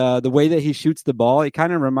 and the way that he shoots the ball, it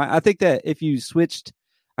kind of I think that if you switched,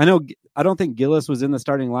 I don't think Gillis was in the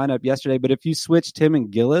starting lineup yesterday, but if you switched him and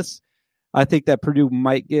Gillis, I think that Purdue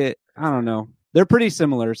might get. I don't know. They're pretty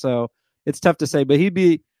similar, so it's tough to say. But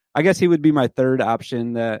I guess he would be my third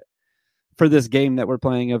option that. For this game that we're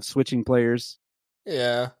playing of switching players.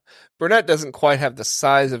 Yeah. Burnett doesn't quite have the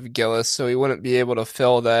size of Gillis, so he wouldn't be able to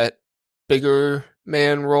fill that bigger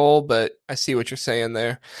man role, but I see what you're saying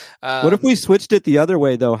there. What if we switched it the other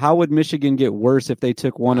way, though? How would Michigan get worse if they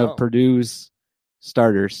took one of Purdue's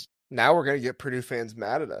starters? Now we're going to get Purdue fans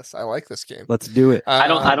mad at us. I like this game. Let's do it. I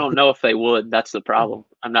don't know if they would. That's the problem.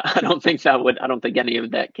 I don't think any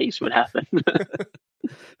of that case would happen.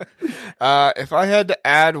 If I had to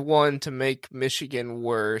add one to make Michigan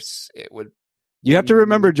worse, it would. You have to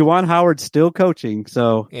remember Juwan Howard's still coaching,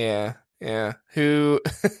 so yeah. Who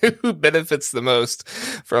benefits the most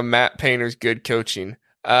from Matt Painter's good coaching?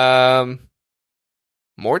 Morton,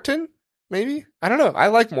 maybe. I don't know. I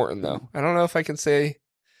like Morton though. I don't know if I can say.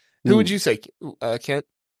 Who would you say, Kent?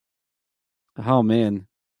 Oh man,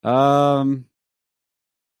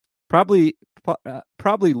 probably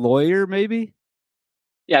Lawyer, maybe.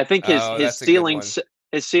 Yeah, I think his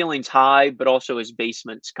ceiling's high, but also his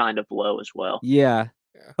basement's kind of low as well. Yeah.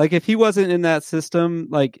 Like if he wasn't in that system,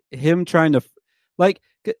 like him trying to, like,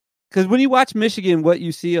 because when you watch Michigan, what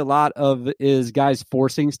you see a lot of is guys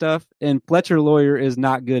forcing stuff, and Fletcher Lawyer is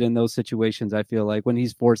not good in those situations. I feel like when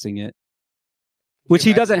he's forcing it, which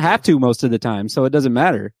he doesn't have to most of the time, so it doesn't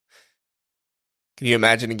matter. Can you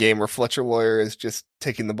imagine a game where Fletcher Lawyer is just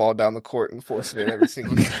taking the ball down the court and forcing it every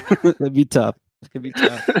single game? It'd be tough. It'd be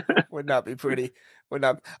tough. Would not be pretty. Would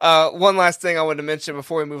not. One last thing I wanted to mention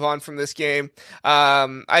before we move on from this game.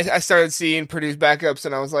 I started seeing Purdue's backups,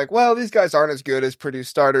 and I was like, well, these guys aren't as good as Purdue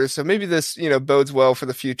starters, so maybe this, bodes well for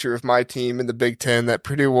the future of my team in the Big Ten, that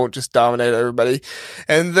Purdue won't just dominate everybody.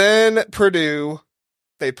 And then Purdue,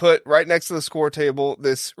 they put right next to the score table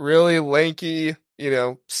this really lanky,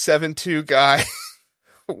 7'2" guy,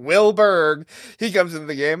 Will Berg. He comes into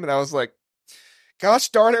the game, and I was like, gosh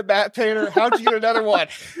darn it, Matt Painter, how'd you get another one?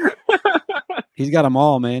 He's got them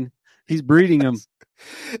all, man. He's breeding them.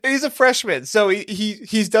 He's a freshman, so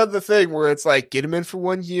he's done the thing where it's like, get him in for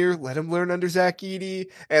 1 year, let him learn under Zach Edey,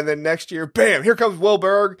 and then next year, bam, here comes Will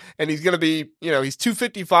Berg, and he's going to be, he's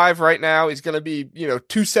 255 right now. He's going to be,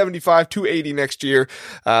 275, 280 next year,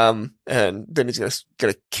 and then he's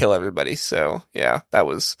going to kill everybody. So yeah, that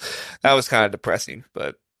was kind of depressing,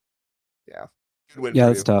 but yeah, good win. Yeah,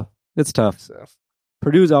 it's tough. It's tough. So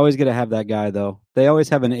Purdue's always going to have that guy, though. They always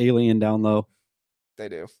have an alien down low. They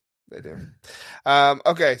do.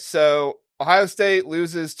 Okay, so Ohio State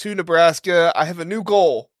loses to Nebraska. I have a new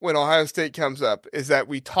goal when Ohio State comes up, is that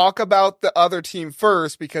we talk about the other team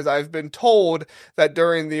first, because I've been told that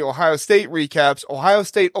during the Ohio State recaps, Ohio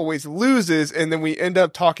State always loses, and then we end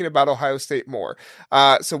up talking about Ohio State more.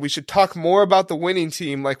 So we should talk more about the winning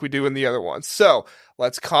team like we do in the other ones. So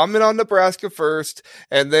let's comment on Nebraska first,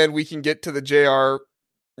 and then we can get to the JR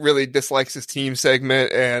really dislikes his team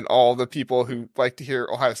segment, and all the people who like to hear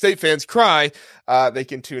Ohio State fans cry, they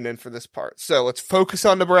can tune in for this part. So let's focus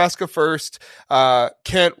on Nebraska first.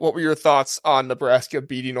 Kent, what were your thoughts on Nebraska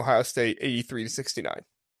beating Ohio State 83-69?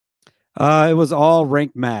 It was all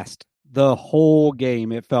ranked masked the whole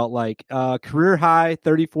game. It felt like career high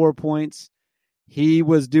 34 points. He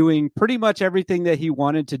was doing pretty much everything that he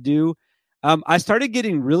wanted to do. I started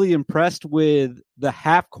getting really impressed with the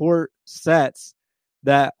half court sets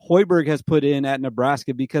that Hoiberg has put in at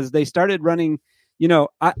Nebraska, because they started running,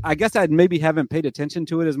 I guess I maybe haven't paid attention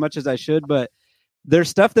to it as much as I should, but their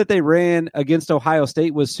stuff that they ran against Ohio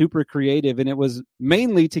State was super creative, and it was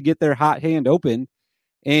mainly to get their hot hand open,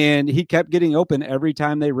 and he kept getting open every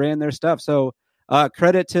time they ran their stuff. So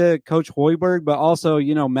credit to Coach Hoiberg, but also,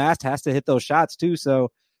 Mast has to hit those shots too. So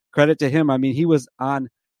credit to him. I mean, he was on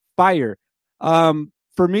fire.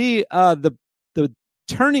 For me, the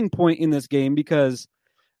turning point in this game, because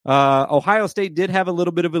Ohio State did have a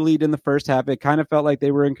little bit of a lead in the first half. It kind of felt like they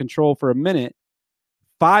were in control for a minute.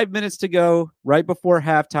 5 minutes to go, right before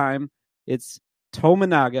halftime. It's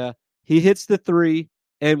Tominaga. He hits the three,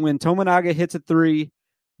 and when Tominaga hits a three,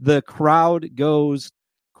 the crowd goes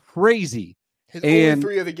crazy. His only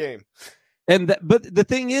three of the game. But the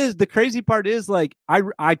thing is, the crazy part is, like,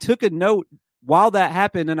 I took a note while that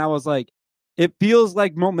happened, and I was like, it feels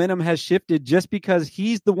like momentum has shifted just because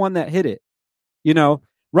he's the one that hit it.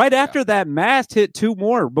 Right after that, Mast hit two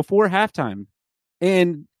more before halftime.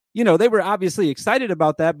 And, they were obviously excited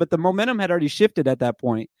about that, but the momentum had already shifted at that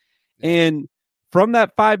point. And from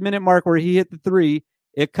that 5 minute mark where he hit the three,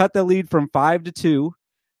 it cut the lead from 5-2.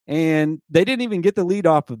 And they didn't even get the lead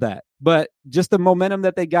off of that. But just the momentum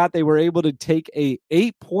that they got, they were able to take a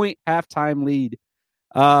 8-point halftime lead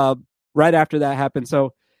right after that happened.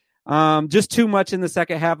 So just too much in the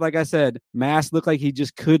second half. Like I said, Mast looked like he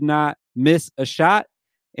just could not miss a shot.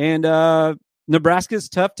 And Nebraska's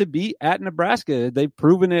tough to beat at Nebraska. They've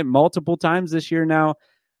proven it multiple times this year now.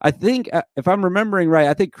 I think, if I'm remembering right,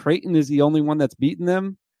 I think Creighton is the only one that's beaten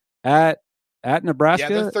them at Nebraska.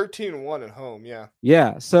 Yeah, they're 13-1 at home, yeah.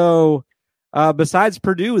 Yeah, so besides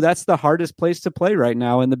Purdue, that's the hardest place to play right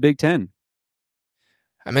now in the Big Ten.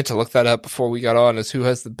 I meant to look that up before we got on, is who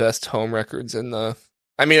has the best home records in the...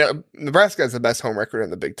 Nebraska has the best home record in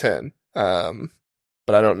the Big Ten.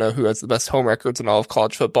 But I don't know who has the best home records in all of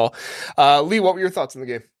college football. Lee, what were your thoughts on the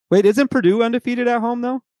game? Wait, isn't Purdue undefeated at home,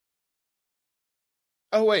 though?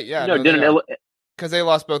 Oh, wait, yeah. No, because they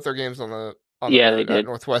lost both their games on the they did.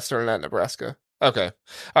 Northwestern and at Nebraska. Okay.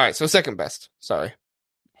 All right, so second best. Sorry.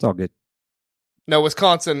 It's all good. No,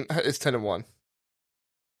 Wisconsin is 10-1.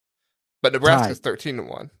 But Nebraska's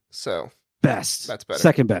 13-1. So best. That's better.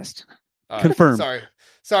 Second best. Confirmed.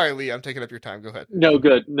 Sorry, Lee, I'm taking up your time. Go ahead. No,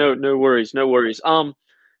 good. No worries.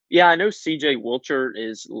 Yeah, I know CJ Wilcher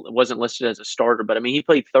wasn't listed as a starter, but I mean, he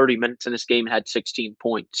played 30 minutes in this game and had 16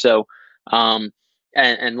 points. So, and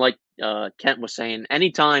like Kent was saying,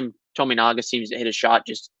 anytime Tominaga seems to hit a shot,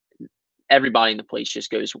 just everybody in the place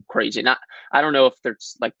just goes crazy. And I don't know if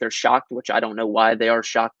they're shocked, which I don't know why they are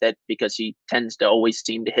shocked, that because he tends to always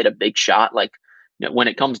seem to hit a big shot. Like, when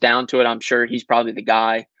it comes down to it, I'm sure he's probably the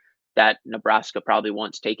guy that Nebraska probably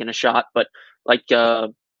wants taking a shot. But like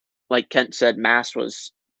Kent said, Mass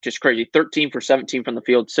was just crazy. 13 for 17 from the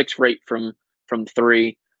field, 6 for 8 from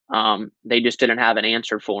three. They just didn't have an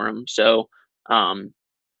answer for him. So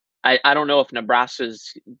I don't know if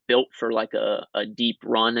Nebraska's built for like a deep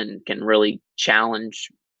run and can really challenge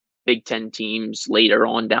Big Ten teams later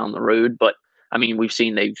on down the road. But I mean, we've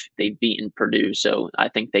seen they've beaten Purdue, so I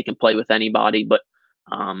think they can play with anybody. But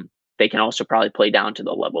they can also probably play down to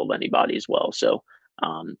the level of anybody as well. So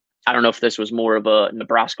I don't know if this was more of a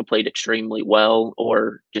Nebraska played extremely well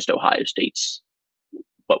or just Ohio State's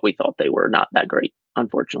what we thought they were, not that great.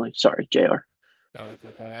 Unfortunately, sorry, Jr. No,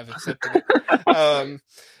 I've accepted it.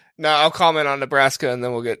 Now I'll comment on Nebraska, and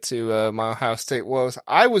then we'll get to my Ohio State woes.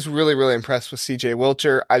 I was really, really impressed with C.J.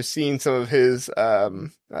 Wilcher. I've seen some of his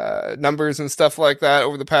numbers and stuff like that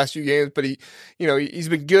over the past few games, but he's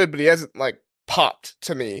been good, but he hasn't like popped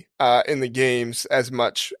to me in the games as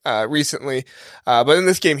much recently. But in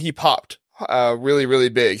this game, he popped really, really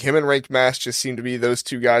big. Him and Ranked Mass just seem to be those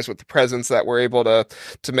two guys with the presence that were able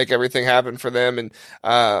to make everything happen for them. And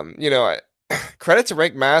credit to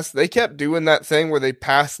Ranked Mass, they kept doing that thing where they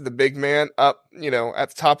passed the big man up, at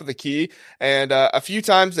the top of the key, and a few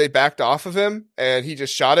times they backed off of him, and he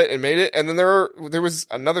just shot it and made it. And then there was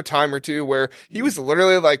another time or two where he was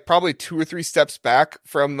literally like probably 2 or 3 steps back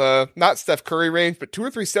from the not Steph Curry range, but 2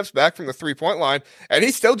 or 3 steps back from the 3-point line, and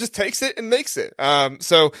he still just takes it and makes it.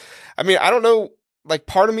 So I mean, I don't know. Like,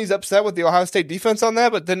 part of me is upset with the Ohio State defense on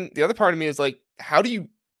that, but then the other part of me is like, how do you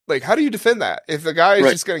defend that? If the guy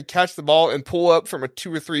is just going to catch the ball and pull up from a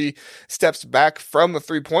 2 or 3 steps back from the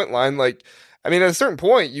 3-point line, like, I mean, at a certain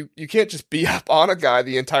point, you can't just be up on a guy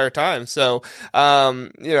the entire time. So,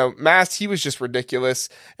 Mass, he was just ridiculous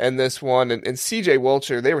in this one. And CJ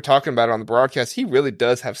Wilcher, they were talking about it on the broadcast. He really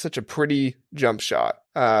does have such a pretty jump shot.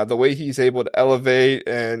 The way he's able to elevate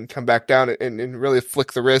and come back down and really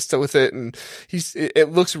flick the wrist with it. And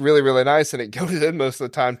it looks really, really nice, and it goes in most of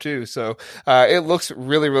the time too. So, it looks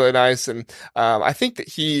really, really nice. And, I think that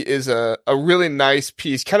he is a really nice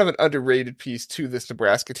piece, kind of an underrated piece to this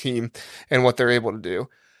Nebraska team and what they're able to do.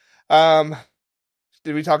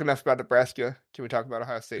 Did we talk enough about Nebraska? Can we talk about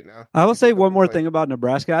Ohio State now? I will say one more thing about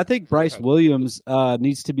Nebraska. I think Bryce Williams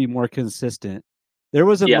needs to be more consistent. There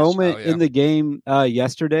was a moment in the game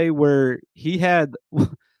yesterday where he had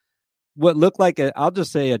what looked like I'll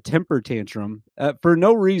just say a temper tantrum for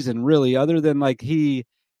no reason really, other than like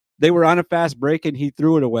they were on a fast break and he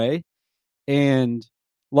threw it away and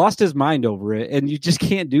lost his mind over it. And you just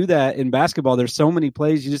can't do that in basketball. There's so many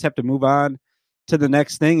plays. You just have to move on to the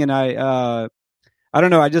next thing. And I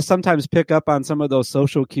don't know. I just sometimes pick up on some of those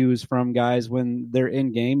social cues from guys when they're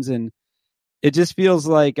in games. And it just feels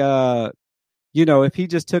like, if he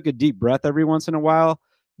just took a deep breath every once in a while,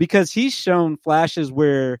 because he's shown flashes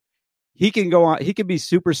where he can go on, he can be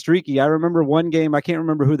super streaky. I remember one game, I can't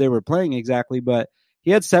remember who they were playing exactly, but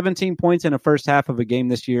he had 17 points in the first half of a game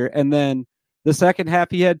this year. And then the second half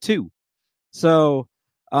he had 2. So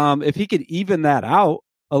if he could even that out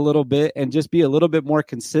a little bit and just be a little bit more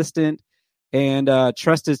consistent and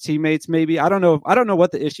trust his teammates, maybe. I don't know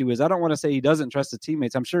what the issue is. I don't want to say he doesn't trust his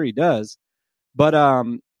teammates. I'm sure he does. But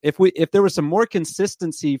if there was some more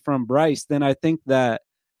consistency from Bryce, then I think that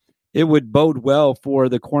it would bode well for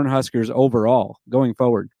the Cornhuskers overall going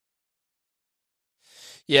forward.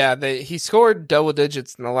 Yeah, he scored double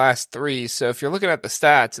digits in the last 3. So if you're looking at the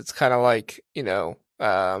stats, it's kind of like, he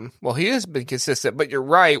has been consistent, but you're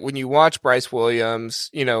right. When you watch Bryce Williams,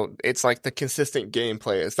 it's like the consistent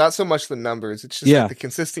gameplay. It's not so much the numbers. It's just like the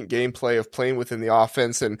consistent gameplay of playing within the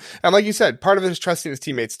offense. And like you said, part of it is trusting his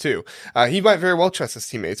teammates too. He might very well trust his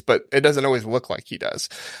teammates, but it doesn't always look like he does,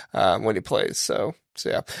 when he plays. So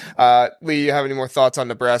yeah. Lee, you have any more thoughts on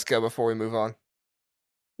Nebraska before we move on?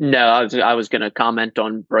 No, I was going to comment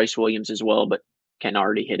on Bryce Williams as well, but Ken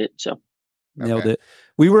already hit it. So nailed it.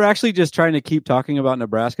 We were actually just trying to keep talking about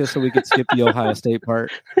Nebraska so we could skip the Ohio State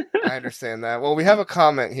part. I understand that. Well, we have a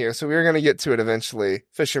comment here, so we're going to get to it eventually.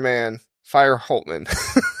 Fisherman, fire Holtman.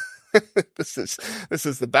 This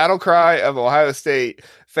is the battle cry of Ohio State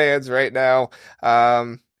fans right now.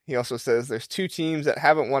 He also says there's 2 teams that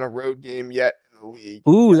haven't won a road game yet. League.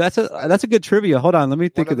 Ooh, that's a good trivia. Hold on, let me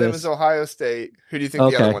think of this. One of them is Ohio State. Who do you think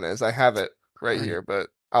the other one is? I have it right here, but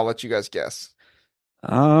I'll let you guys guess.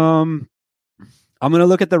 I'm gonna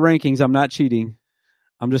look at the rankings. I'm not cheating.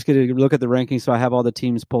 I'm just gonna look at the rankings so I have all the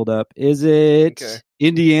teams pulled up. Is it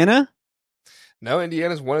Indiana? No,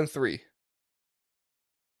 Indiana's 1-3.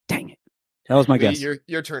 Dang it! That was my guess.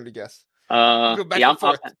 Your turn to guess. Go back and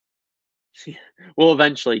forth. We'll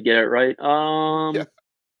eventually get it right.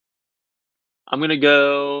 I'm gonna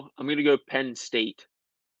go Penn State.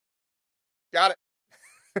 Got it.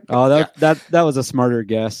 Oh, Yeah. that was a smarter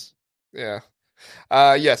guess. Yeah.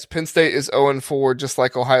 Yes, Penn State is 0-4, just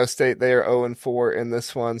like Ohio State. They are 0-4 in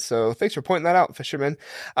this one. So thanks for pointing that out, Fisherman.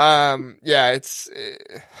 Yeah,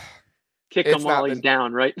 Kick it's him while not he's been.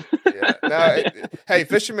 down, right? Yeah. No. Hey,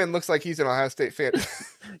 Fisherman looks like he's an Ohio State fan.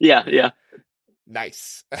 Yeah.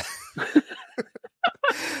 Nice.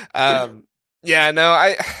 Yeah. No.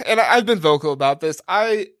 I've been vocal about this.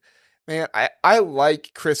 I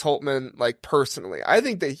like Chris Holtman, like, personally. I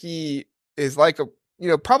think that he is like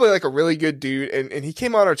probably like a really good dude. And he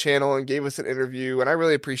came on our channel and gave us an interview, and I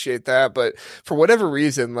really appreciate that. But for whatever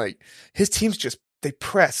reason, like, his teams they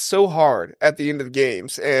press so hard at the end of the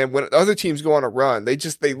games. And when other teams go on a run, they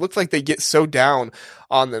look like they get so down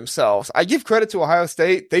on themselves. I give credit to Ohio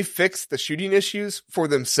State. They fixed the shooting issues for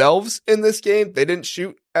themselves in this game. They didn't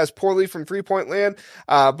shoot as poorly from 3-point land,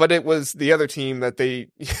 but it was the other team that they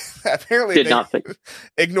apparently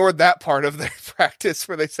ignored that part of their practice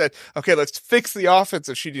where they said, okay, let's fix the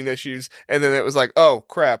offensive shooting issues. And then it was like, oh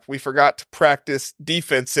crap, we forgot to practice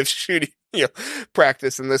defensive shooting,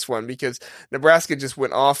 practice in this one, because Nebraska just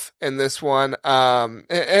went off in this one. And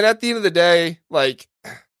at the end of the day, like,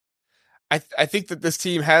 I think that this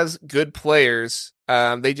team has good players.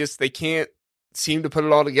 They can't seem to put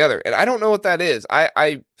it all together, and I don't know what that is.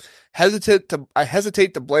 I hesitate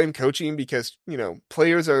to blame coaching, because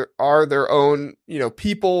players are their own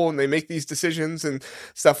people, and they make these decisions and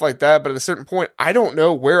stuff like that. But at a certain point, I don't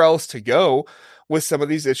know where else to go with some of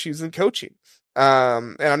these issues in coaching.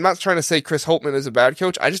 And I'm not trying to say Chris Holtman is a bad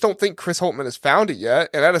coach. I just don't think Chris Holtman has found it yet.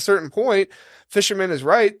 And at a certain point, Fisherman is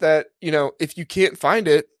right that if you can't find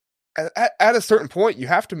it, at a certain point, you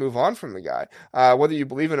have to move on from the guy, whether you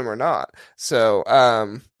believe in him or not. So,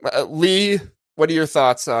 Lee, what are your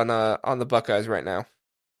thoughts on the Buckeyes right now?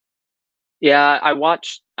 Yeah, I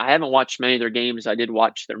haven't watched many of their games. I did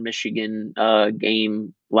watch their Michigan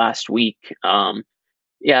game last week.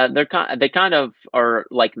 Yeah, they kind of are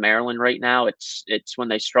like Maryland right now. It's when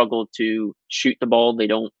they struggle to shoot the ball, they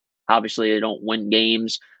don't win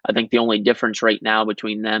games. I think the only difference right now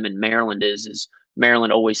between them and Maryland is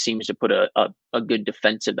Maryland always seems to put a good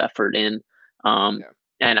defensive effort in.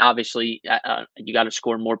 And obviously, you got to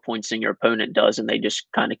score more points than your opponent does, and they just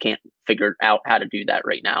kind of can't figure out how to do that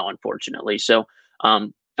right now, unfortunately. So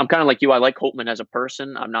I'm kind of like you. I like Holtman as a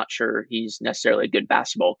person. I'm not sure he's necessarily a good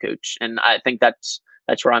basketball coach, and I think that's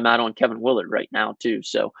where I'm at on Kevin Willard right now too.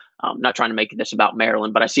 So I'm not trying to make this about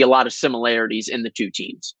Maryland, but I see a lot of similarities in the two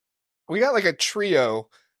teams. We got like a trio,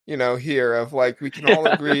 here of, like, we can all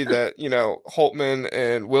agree that, Holtman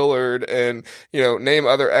and Willard and, name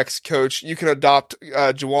other ex-coach. You can adopt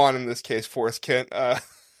Juwan in this case for us, Kent.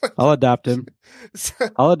 I'll adopt him.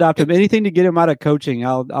 I'll adopt him. Anything to get him out of coaching.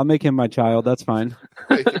 I'll make him my child. That's fine.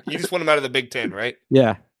 You just want him out of the Big Ten, right?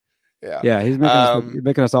 Yeah. He's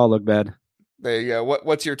making us all look bad. There you go.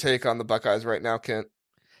 What's your take on the Buckeyes right now, Kent?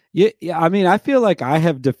 Yeah. I mean, I feel like I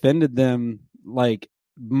have defended them like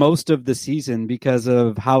most of the season because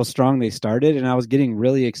of how strong they started, and I was getting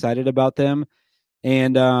really excited about them.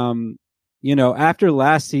 And after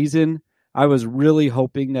last season, I was really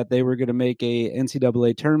hoping that they were going to make a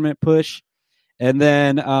NCAA tournament push. And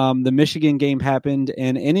then the Michigan game happened,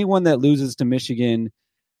 and anyone that loses to Michigan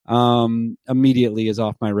immediately is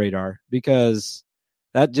off my radar, because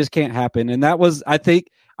that just can't happen. And that was, I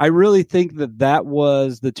really think that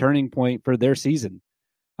was the turning point for their season.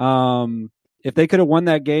 If they could have won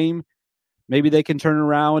that game, maybe they can turn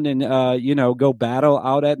around and, go battle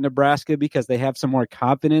out at Nebraska because they have some more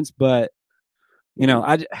confidence. But,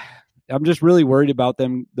 I'm just really worried about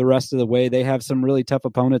them the rest of the way. They have some really tough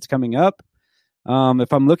opponents coming up.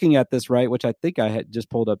 If I'm looking at this right, which I think I had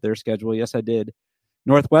just pulled up their schedule. Yes, I did.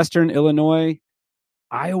 Northwestern, Illinois,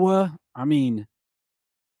 Iowa. I mean,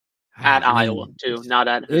 at Iowa too, not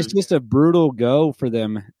at home. It's just a brutal go for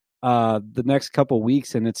them the next couple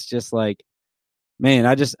weeks, and it's just like, man,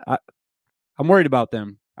 I'm worried about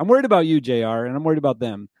them. I'm worried about you, JR, and I'm worried about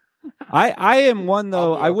them. I am one,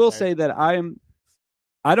 though. I will say that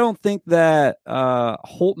I don't think that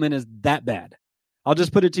Holtman is that bad. I'll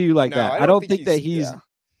just put it to you like that. I don't think that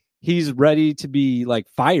he's ready to be like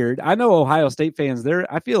fired. I know Ohio State fans,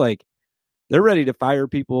 I feel like they're ready to fire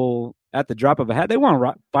people at the drop of a hat. They want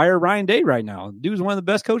to fire Ryan Day right now. Dude's one of the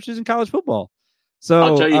best coaches in college football. So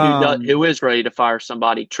I'll tell you who is ready to fire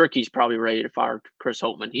somebody. Tricky's probably ready to fire Chris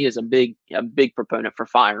Holtman. He is a big proponent for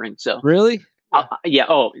firing. So really? Yeah.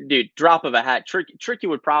 Oh, dude, drop of a hat. Tricky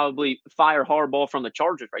would probably fire Harbaugh from the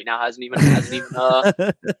Chargers right now. Hasn't even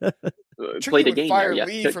played a game fire there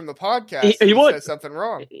Lee yet. from the podcast. He would. Says something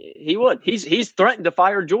wrong. He would. He's threatened to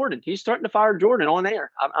fire Jordan. He's threatened to fire Jordan on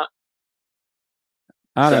air.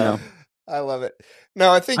 I don't know. I love it. No,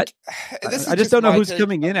 I I, think this I is just just don't know my who's take.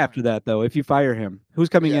 coming in after that, though. If you fire him, who's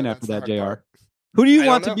coming Yeah, in after that's the that, hard Jr.? part. Who do you I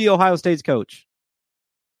don't want to know. be Ohio State's coach?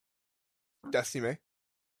 Dusty May.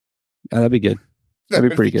 That'd be good. That That'd be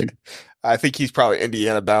would pretty be good. good. I think he's probably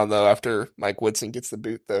Indiana bound though after Mike Woodson gets the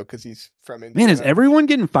boot though because he's from Man, is Indiana. everyone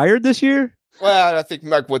getting fired this year? Well, I think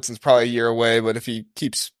Mike Woodson's probably a year away, but if he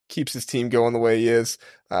keeps his team going the way he is,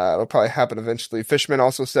 it'll probably happen eventually. Fishman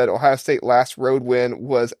also said Ohio State last road win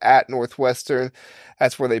was at Northwestern.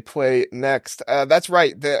 That's where they play next. That's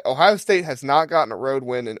right. The Ohio State has not gotten a road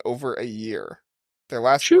win in over a year. Their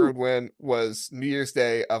last road win was New Year's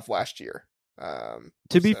Day of last year.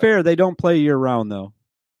 To be fair, they don't play year round though.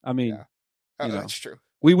 I mean, yeah. That's true.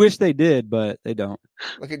 We wish they did, but they don't.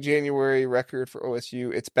 Look at January record for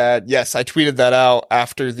OSU. It's bad. Yes, I tweeted that out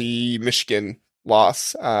after the Michigan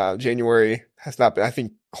loss. January has not been. I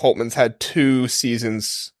think Holtman's had 2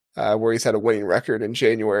 seasons where he's had a winning record in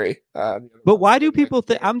January. But why do people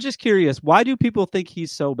think? I'm just curious. Why do people think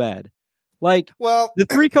he's so bad? Like, well, the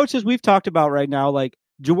 3 coaches we've talked about right now, like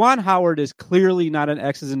Juwan Howard is clearly not an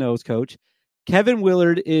X's and O's coach. Kevin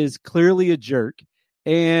Willard is clearly a jerk.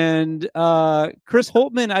 And Chris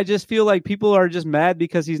Holtmann, I just feel like people are just mad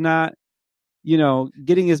because he's not,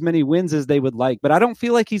 getting as many wins as they would like. But I don't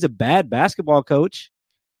feel like he's a bad basketball coach.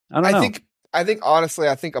 I don't know. I think honestly,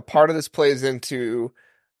 I think a part of this plays into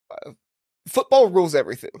football rules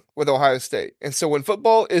everything with Ohio State. And so when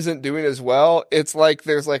football isn't doing as well, it's like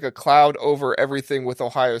there's like a cloud over everything with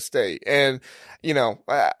Ohio State. And,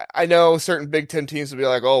 I know certain Big Ten teams will be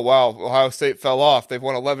like, oh, wow, Ohio State fell off. They've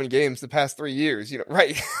won 11 games the past 3 years,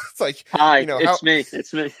 right? It's like, it's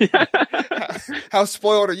me. How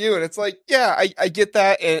spoiled are you? And it's like, yeah, I get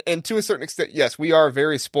that. And to a certain extent, yes, we are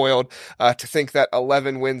very spoiled to think that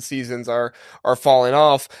 11 win seasons are falling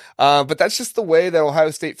off. But that's just the way that Ohio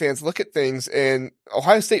State fans look at things. And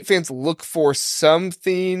Ohio State fans look for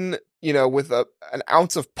something, with an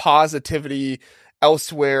ounce of positivity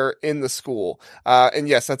elsewhere in the school. And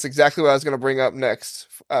yes, that's exactly what I was going to bring up next.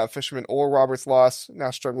 Fisherman Oral Roberts loss,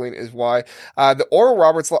 now struggling is why. The Oral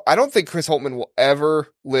Roberts loss, I don't think Chris Holtmann will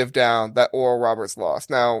ever live down that Oral Roberts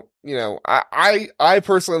loss. Now, I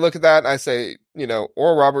personally look at that and I say,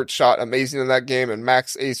 Oral Roberts shot amazing in that game and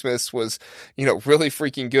Max Asmus was, really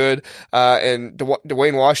freaking good. And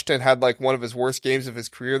Dwayne Washington had like one of his worst games of his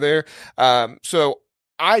career there. So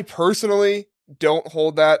I personally don't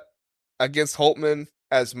hold that against Holtmann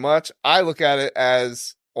as much. I look at it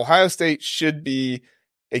as Ohio State should be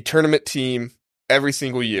a tournament team every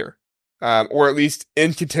single year, or at least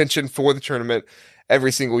in contention for the tournament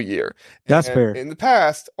every single year. That's fair. In the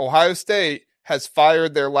past, Ohio State has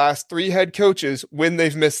fired their last 3 head coaches when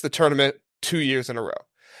they've missed the tournament 2 years in a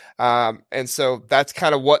row. And so that's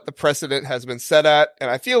kind of what the precedent has been set at.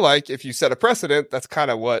 And I feel like if you set a precedent, that's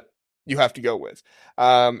kind of what you have to go with.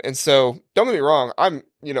 And so don't get me wrong. I'm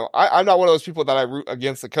not one of those people that I root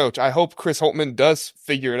against the coach. I hope Chris Holtmann does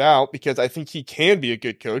figure it out because I think he can be a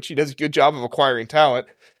good coach. He does a good job of acquiring talent.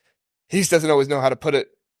 He just doesn't always know how to put it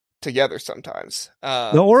together sometimes.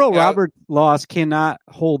 The Oral Roberts loss cannot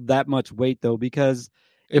hold that much weight though, because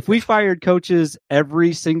if we fired coaches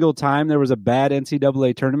every single time there was a bad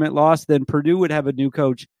NCAA tournament loss, then Purdue would have a new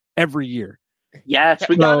coach every year. Yes,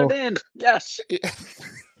 we got it in. Yes.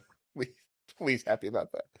 Please happy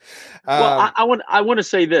about that. Well, I want to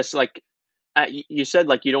say this. Like you said,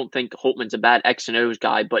 like you don't think Holtmann's a bad X and O's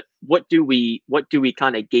guy, but what do we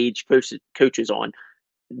kind of gauge coaches on?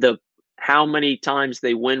 How many times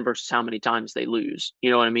they win versus how many times they lose.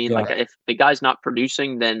 You know what I mean? Yeah. Like if the guy's not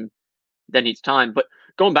producing, then it's time. But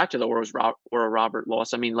going back to the Oral Robert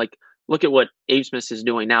loss, I mean, like look at what Abe Smith is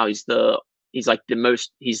doing now. He's the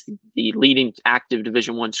leading active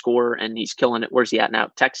Division I scorer, and he's killing it. Where's he at now?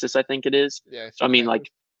 Texas, I think it is. Yeah. So,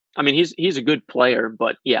 he's a good player,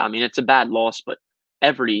 but yeah, I mean, it's a bad loss, but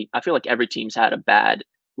I feel like every team's had a bad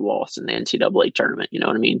loss in the NCAA tournament. You know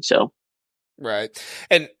what I mean? So. Right.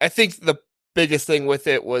 And I think the biggest thing with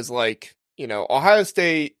it was like, Ohio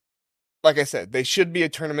State, like I said, they should be a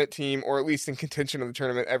tournament team or at least in contention of the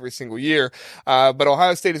tournament every single year. But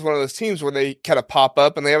Ohio State is one of those teams where they kind of pop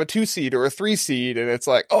up and they have a 2 seed or a 3 seed. And it's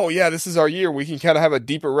like, oh yeah, this is our year. We can kind of have a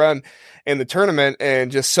deeper run in the tournament.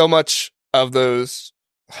 And just so much of those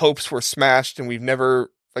hopes were smashed and we've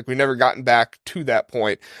never gotten back to that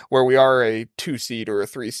point where we are a 2 seed or a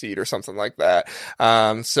 3 seed or something like that.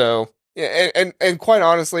 So yeah, and quite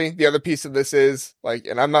honestly, the other piece of this is like,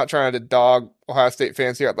 and I'm not trying to dog Ohio State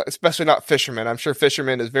fans here, especially not Fisherman. I'm sure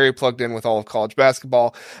Fisherman is very plugged in with all of college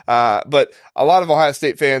basketball. But a lot of Ohio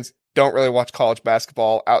State fans don't really watch college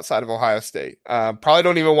basketball outside of Ohio State. Probably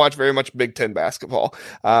don't even watch very much Big Ten basketball,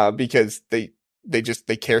 because they they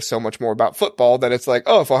care so much more about football that it's like,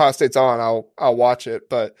 oh, if Ohio State's on, I'll watch it.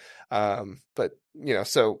 But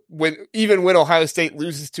so when Ohio State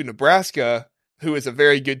loses to Nebraska, who is a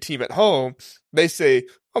very good team at home, they say,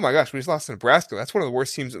 oh my gosh, we just lost to Nebraska. That's one of the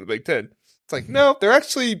worst teams in the Big Ten. It's like, no, they're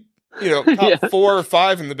actually, top 4 or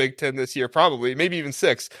 5 in the Big Ten this year, probably, maybe even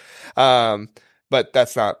 6. But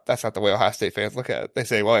that's not the way Ohio State fans look at it. They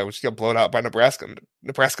say, well, yeah, we just got blown out by Nebraska.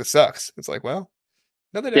 Nebraska sucks. It's like, well,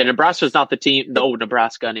 no, they don't. Yeah, Nebraska's not the old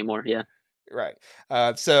Nebraska anymore. Yeah. Right.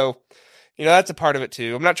 So, that's a part of it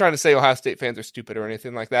too. I'm not trying to say Ohio State fans are stupid or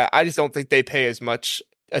anything like that. I just don't think they pay as much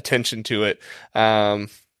attention to it.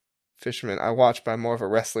 Fisherman, I watch, but I'm more of a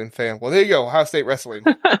wrestling fan. Well, there you go. Ohio State wrestling,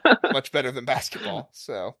 much better than basketball.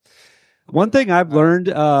 So, one thing I've learned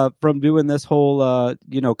from doing this whole,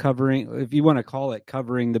 covering, if you want to call it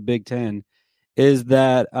covering the Big Ten, is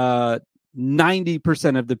that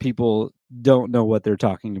 90% of the people don't know what they're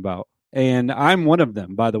talking about. And I'm one of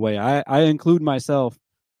them, by the way. I include myself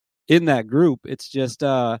in that group. It's just,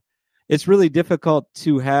 it's really difficult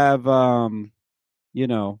to have,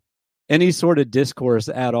 any sort of discourse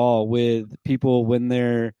at all with people when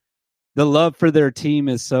the love for their team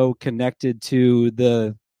is so connected to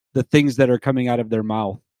the things that are coming out of their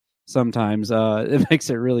mouth. Sometimes it makes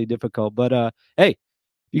it really difficult. But hey,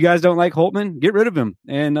 you guys don't like Holtman, get rid of him.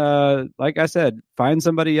 And like I said, find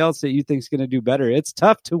somebody else that you think is going to do better. It's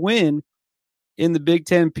tough to win in the Big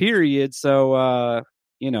Ten period. So,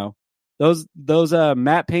 those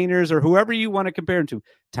Matt Painters or whoever you want to compare him to,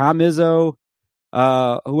 Tom Izzo,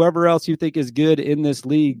 whoever else you think is good in this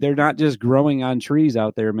league, they're not just growing on trees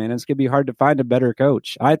out there, man. It's going to be hard to find a better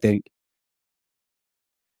coach, I think.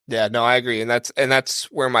 Yeah, no, I agree. And that's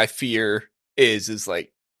where my fear is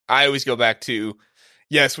like, I always go back to,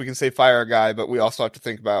 yes, we can say fire a guy, but we also have to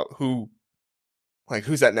think about who's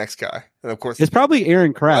that next guy? And of course, it's probably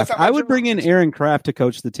Aaron Kraft. I would bring in Aaron Kraft to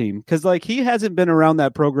coach the team because, he hasn't been around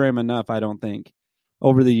that program enough, I don't think,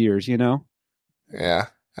 over the years, Yeah.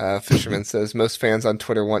 Fisherman says most fans on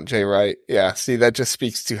Twitter want Jay Wright. Yeah, see, that just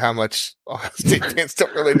speaks to how much Ohio State fans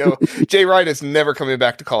don't really know. Jay Wright is never coming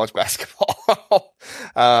back to college basketball.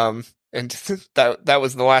 And that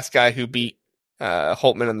was the last guy who beat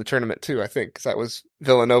Holtman in the tournament too, I think, because that was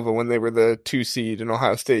Villanova when they were the 2 seed and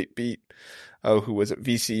Ohio State beat, who was it,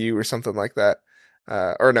 VCU or something like that.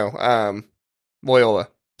 Loyola.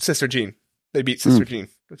 Sister Jean. They beat Sister Jean.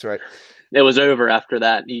 That's right. It was over after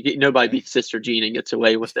that. Nobody beats Sister Jean and gets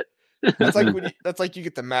away with it. That's like you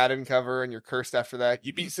get the Madden cover and you're cursed after that.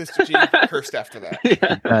 You beat Sister Jean, you're cursed after that.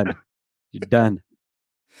 Yeah. You're done.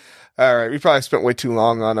 All right, we probably spent way too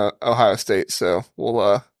long on Ohio State, so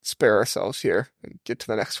we'll spare ourselves here and get to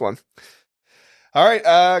the next one. All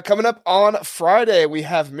right, coming up on Friday, we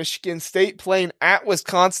have Michigan State playing at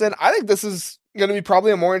Wisconsin. I think this is going to be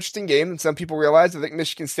probably a more interesting game than some people realize. I think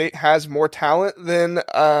Michigan State has more talent than,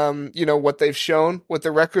 what they've shown with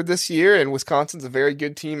their record this year, and Wisconsin's a very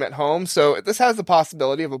good team at home. So this has the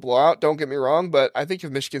possibility of a blowout. Don't get me wrong, but I think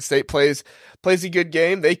if Michigan State plays a good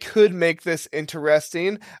game, they could make this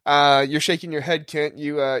interesting. You're shaking your head, Kent.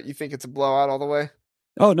 You think it's a blowout all the way?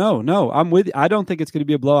 Oh, no, I'm with you. I don't think it's going to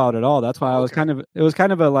be a blowout at all. That's why it was kind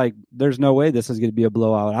of a like, there's no way this is going to be a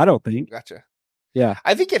blowout. I don't think. Gotcha. Yeah.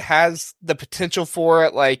 I think it has the potential for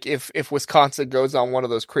it. Like if Wisconsin goes on one of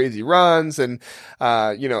those crazy runs and,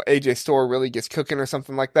 AJ Storr really gets cooking or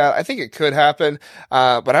something like that, I think it could happen.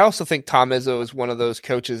 But I also think Tom Izzo is one of those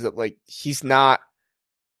coaches that he's not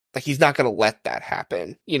going to let that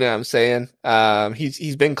happen. You know what I'm saying?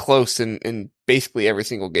 He's been close in basically every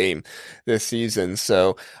single game this season.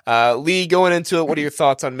 So, Lee, going into it, what are your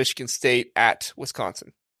thoughts on Michigan State at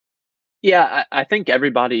Wisconsin? Yeah, I think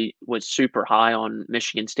everybody was super high on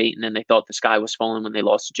Michigan State, and then they thought the sky was falling when they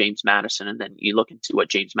lost to James Madison. And then you look into what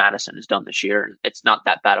James Madison has done this year, and it's not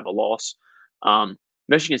that bad of a loss.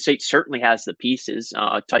 Michigan State certainly has the pieces.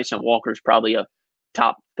 Tyson Walker is probably a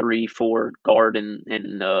top 3-4 guard in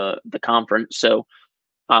the conference. So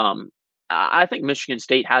I think Michigan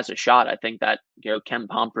State has a shot. I think that Ken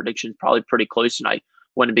Palm prediction is probably pretty close, and I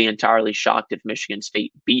wouldn't be entirely shocked if Michigan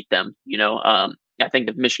State beat them. I think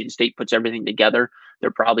if Michigan State puts everything together,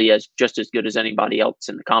 they're probably just as good as anybody else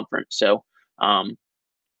in the conference. So, like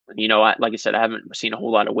I said, I haven't seen a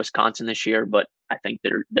whole lot of Wisconsin this year, but I think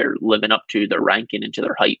they're living up to their ranking and to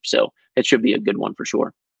their hype. So it should be a good one for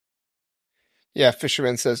sure. Yeah,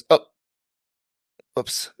 Fisherman says, there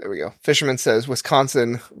we go. Fisherman says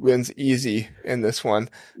Wisconsin wins easy in this one.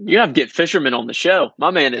 You have to get Fisherman on the show.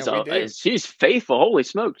 My man he's faithful. Holy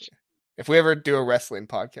smokes. If we ever do a wrestling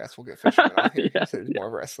podcast, we'll get Fisherman on here. Yeah. He's more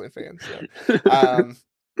of a wrestling fan.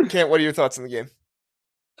 So. Kent, what are your thoughts on the game?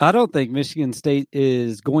 I don't think Michigan State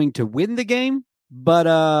is going to win the game. but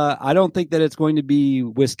I don't think that it's going to be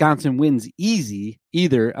Wisconsin wins easy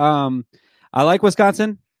either. I like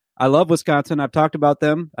Wisconsin. I love Wisconsin. I've talked about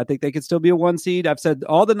them. I think they could still be a 1 seed. I've said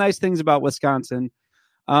all the nice things about Wisconsin.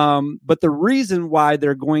 But the reason why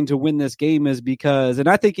they're going to win this game is because, and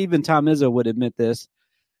I think even Tom Izzo would admit this,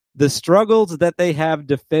 the struggles that they have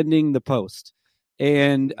defending the post.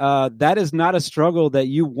 And that is not a struggle that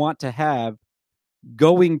you want to have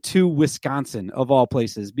going to Wisconsin, of all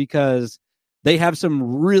places, because they have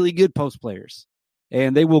some really good post players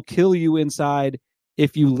and they will kill you inside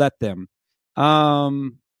if you let them.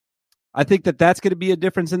 I think that that's going to be a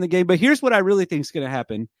difference in the game. But here's what I really think is going to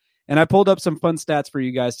happen. And I pulled up some fun stats for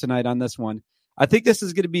you guys tonight on this one. I think this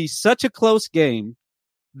is going to be such a close game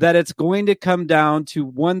that it's going to come down to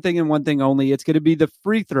one thing and one thing only. It's going to be the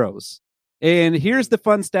free throws. And here's the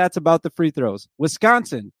fun stats about the free throws.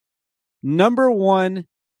 Wisconsin, number 1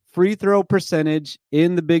 free throw percentage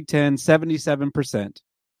in the Big Ten, 77%.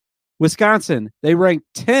 Wisconsin, they rank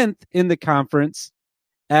 10th in the conference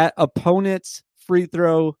at opponents' free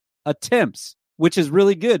throw attempts, which is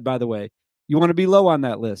really good, by the way. You want to be low on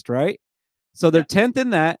that list, right? So they're 10th in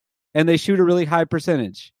that, and they shoot a really high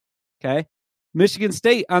percentage. Okay. Michigan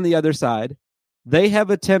State, on the other side, they have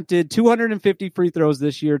attempted 250 free throws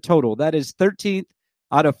this year total. That is 13th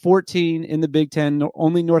out of 14 in the Big Ten.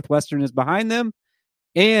 Only Northwestern is behind them.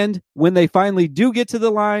 And when they finally do get to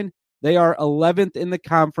the line, they are 11th in the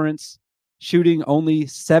conference, shooting only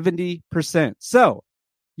 70%. So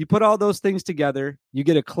you put all those things together, you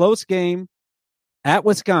get a close game at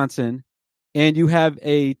Wisconsin, and you have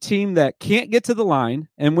a team that can't get to the line.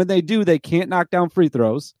 And when they do, they can't knock down free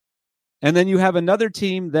throws. And then you have another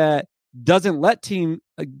team that doesn't let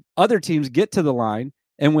other teams get to the line.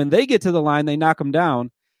 And when they get to the line, they knock them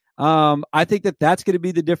down. I think that that's going to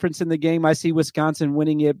be the difference in the game. I see Wisconsin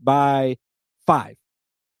winning it by 5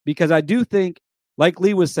 because I do think, like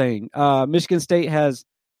Lee was saying, Michigan State has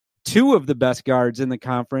 2 of the best guards in the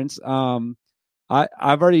conference. I've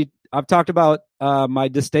talked about my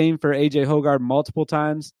disdain for AJ Hoggard multiple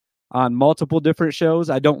times on multiple different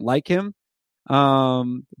shows. I don't like him.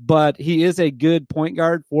 But he is a good point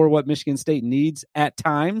guard for what Michigan State needs at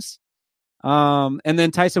times. And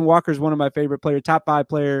then Tyson Walker is one of my favorite players, top 5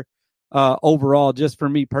 player overall, just for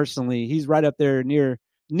me personally. He's right up there near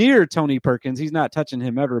Tony Perkins. He's not touching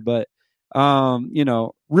him ever, but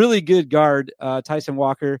really good guard, Tyson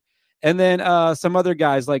Walker. And then some other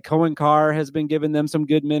guys like Cohen Carr has been giving them some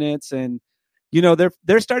good minutes, and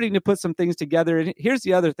they're starting to put some things together. And here's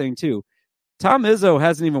the other thing too. Tom Izzo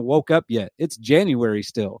hasn't even woke up yet. It's January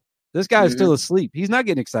still. This guy's still asleep. He's not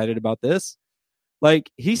getting excited about this.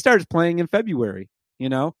 Like, he starts playing in February, You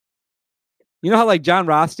know how like John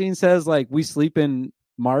Rothstein says, like, we sleep in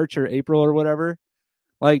March or April or whatever?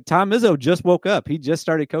 Like, Tom Izzo just woke up. He just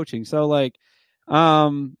started coaching. So, like,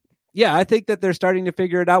 I think that they're starting to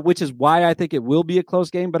figure it out, which is why I think it will be a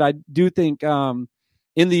close game. But I do think in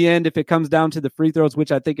the end, if it comes down to the free throws,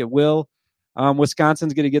 which I think it will,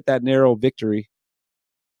 Wisconsin's going to get that narrow victory.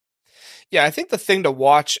 Yeah, I think the thing to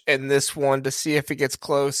watch in this one to see if it gets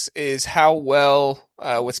close is how well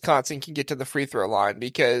Wisconsin can get to the free throw line,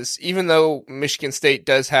 because even though Michigan State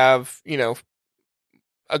does have,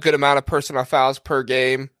 a good amount of personal fouls per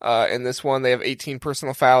game, in this one, they have 18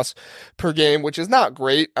 personal fouls per game, which is not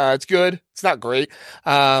great. It's good. It's not great.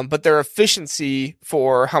 But their efficiency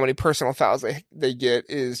for how many personal fouls they get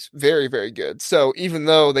is very, very good. So even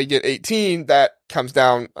though they get 18, that comes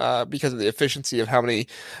down because of the efficiency of how many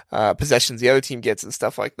possessions the other team gets and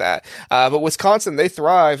stuff like that. But Wisconsin, they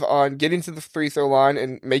thrive on getting to the free throw line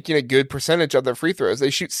and making a good percentage of their free throws. They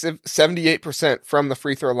shoot 78% from the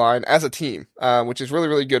free throw line as a team, which is really,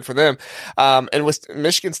 really good for them. And with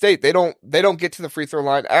Michigan State, they don't get to the free throw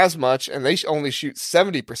line as much, and they only shoot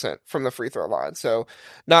 70% from the free throw line. So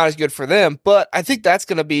not as good for them. But I think that's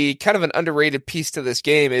going to be kind of an underrated piece to this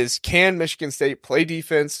game is, can Michigan State play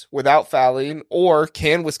defense without fouling, or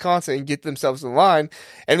can Wisconsin get themselves in line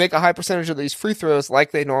and make a high percentage of these free throws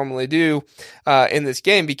like they normally do in this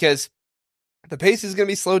game? Because the pace is going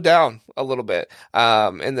to be slowed down a little bit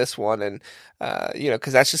in this one. And,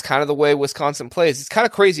 because that's just kind of the way Wisconsin plays. It's kind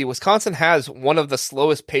of crazy. Wisconsin has one of the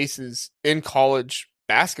slowest paces in college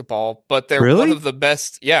basketball, but they're one of the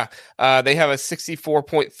best. Yeah. They have a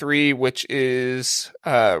 64.3, which is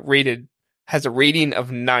has a rating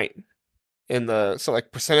of 9 in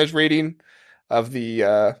percentage rating of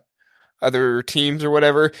the other teams or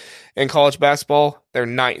whatever in college basketball. They're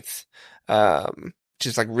 9th. Which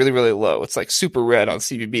is like really, really low. It's like super red on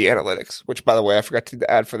CBB Analytics, which, by the way, I forgot to do the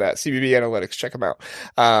ad for that. CBB Analytics, check them out.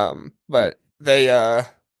 But they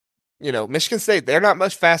Michigan State, they're not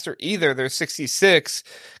much faster either. They're 66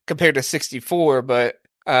 compared to 64, but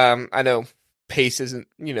I know pace isn't,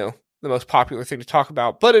 the most popular thing to talk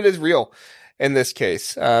about, but it is real in this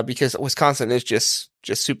case because Wisconsin is just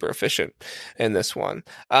super efficient in this one.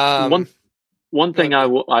 One thing I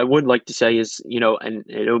would like to say is, and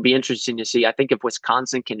it'll be interesting to see. I think if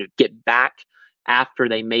Wisconsin can get back after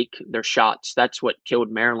they make their shots, that's what killed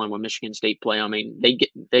Maryland when Michigan State play. I mean,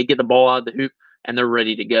 they get the ball out of the hoop and they're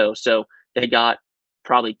ready to go. So they got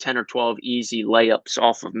probably 10 or 12 easy layups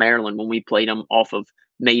off of Maryland when we played them, off of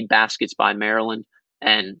made baskets by Maryland.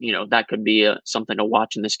 And, that could be something to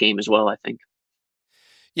watch in this game as well, I think.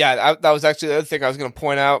 Yeah, that was actually the other thing I was going to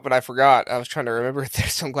point out, but I forgot. I was trying to remember it there,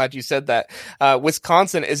 so I'm glad you said that.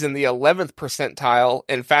 Wisconsin is in the 11th percentile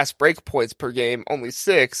in fast break points per game, only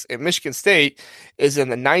 6, and Michigan State is in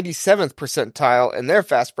the 97th percentile in their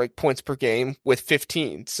fast break points per game with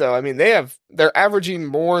 15. So, I mean, they're averaging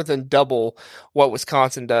more than double what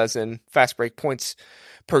Wisconsin does in fast break points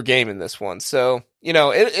per game in this one. So,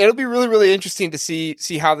 it'll be really, really interesting to see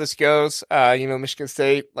how this goes. Michigan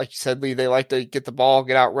State, like you said, Lee, they like to get the ball,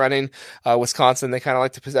 get out running. Wisconsin, they kind of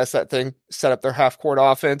like to possess that thing, set up their half court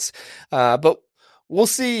offense. But we'll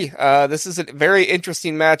see. This is a very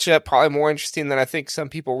interesting matchup, probably more interesting than I think some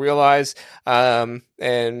people realize. And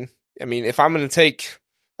I mean, if I'm going to take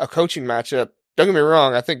a coaching matchup, don't get me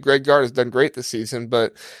wrong, I think Greg Gard has done great this season,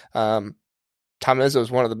 but Tom Izzo is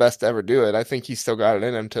one of the best to ever do it. I think he's still got it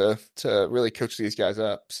in him to really coach these guys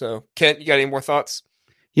up. So, Kent, you got any more thoughts?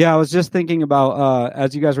 Yeah, I was just thinking about,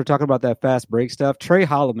 as you guys were talking about that fast break stuff, Trey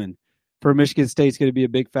Holloman for Michigan State is going to be a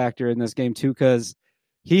big factor in this game, too, because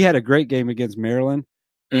he had a great game against Maryland.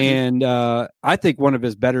 Mm-hmm. And I think one of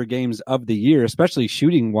his better games of the year, especially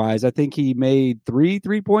shooting-wise. I think he made 3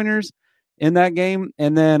 3-pointers in that game.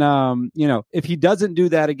 And then, if he doesn't do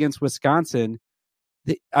that against Wisconsin,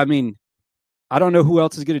 I don't know who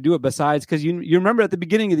else is going to do it besides, because you remember at the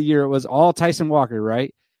beginning of the year, it was all Tyson Walker,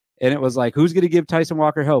 right? And it was like, who's going to give Tyson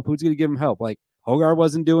Walker help? Who's going to give him help? Like Hogarth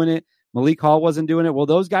wasn't doing it. Malik Hall wasn't doing it. Well,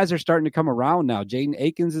 those guys are starting to come around now. Jaden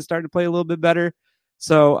Akins is starting to play a little bit better.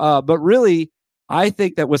 So, but really, I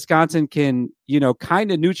think that Wisconsin can,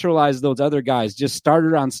 kind of neutralize those other guys, just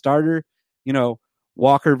starter on starter,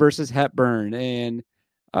 Walker versus Hepburn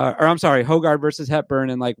Hogarth versus Hepburn,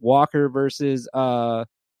 and like Walker versus,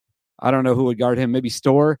 I don't know who would guard him, maybe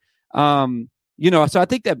Storr. So I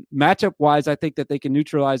think that matchup wise, I think that they can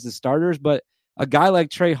neutralize the starters, but a guy like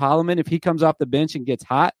Trey Holloman, if he comes off the bench and gets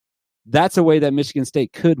hot, that's a way that Michigan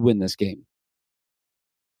State could win this game.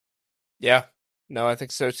 Yeah. No, I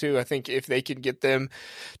think so too. I think if they could get them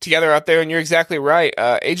together out there, and you're exactly right.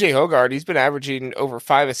 AJ Hogarth, he's been averaging over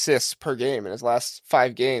 5 assists per game in his last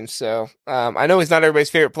 5 games. So I know he's not everybody's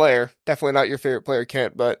favorite player. Definitely not your favorite player,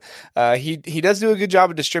 Kent, but he does do a good job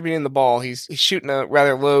of distributing the ball. He's shooting a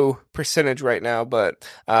rather low percentage right now, but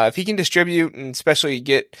if he can distribute and especially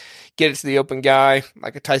get it to the open guy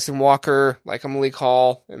like a Tyson Walker, like a Malik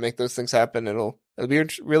Hall, and make those things happen, it'll be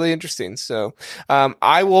really interesting. So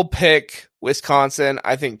I will pick Wisconsin.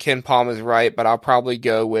 I think Ken Palm is right, but I'll probably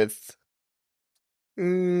go with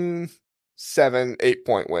 7-8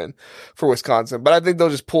 point win for Wisconsin. But I think they'll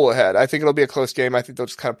just pull ahead. I think it'll be a close game. I think they'll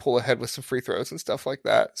just kind of pull ahead with some free throws and stuff like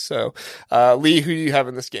that. So Lee, who do you have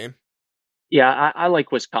in this game? Yeah, I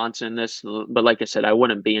like Wisconsin in this, but like I said, I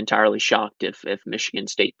wouldn't be entirely shocked if Michigan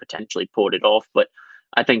State potentially pulled it off. But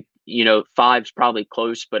I think, 5's probably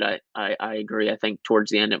close, but I agree. I think towards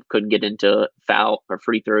the end it could get into foul or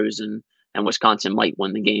free throws, and Wisconsin might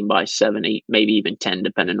win the game by 7, 8, maybe even 10,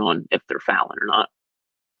 depending on if they're fouling or not.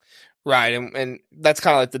 Right, and that's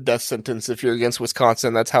kind of like the death sentence if you're against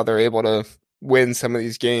Wisconsin. That's how they're able to win some of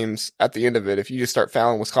these games at the end of it. If you just start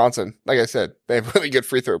fouling Wisconsin, like I said, they have really good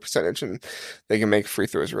free throw percentage and they can make free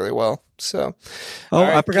throws really well. So,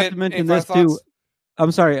 right, I forgot to mention this too.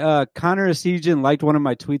 I'm sorry. Connor Esigian liked one of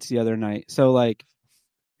my tweets the other night. So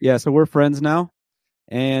so we're friends now.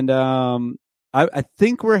 And I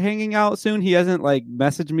think we're hanging out soon. He hasn't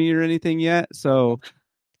messaged me or anything yet. So,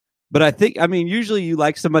 but usually you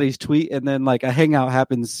like somebody's tweet and then a hangout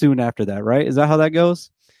happens soon after that, right? Is that how that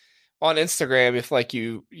goes? On Instagram, if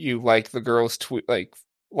you like the girl's tweet,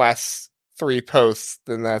 last 3 posts,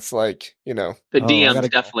 then that's the DM's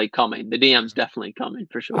definitely coming. The DM's definitely coming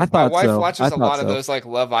for sure. My wife watches a lot of those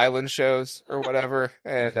Love Island shows or whatever,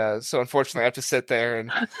 and so unfortunately I have to sit there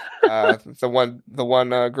and the one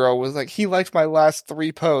girl was like, he liked my last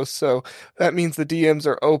 3 posts, so that means the DMs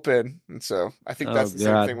are open, and so I think that's the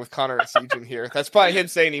same thing with Connor Esigian here. That's probably him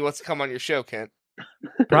saying he wants to come on your show, Kent.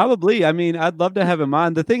 Probably. I'd love to have him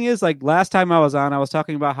on. The thing is, last time I was on, I was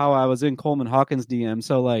talking about how I was in Coleman Hawkins' DM.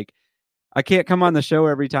 So I can't come on the show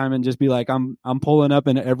every time and just be like, I'm pulling up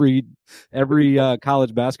in every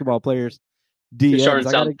college basketball player's You're starting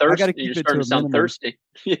DMs. to I sound gotta thirsty. keep You're it to starting a to sound minimum. thirsty.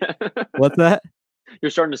 Yeah. What's that?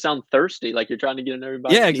 You're starting to sound thirsty, like you're trying to get in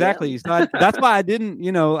everybody's Yeah, exactly. DM. So that's why I didn't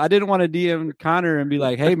want to DM Connor and be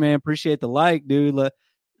like, hey man, appreciate the like, dude.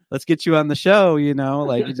 Let's get you on the show.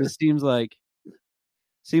 Like it just seems like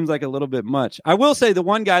a little bit much. I will say the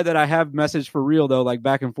one guy that I have messaged for real though, like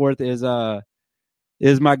back and forth is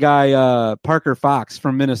my guy Parker Fox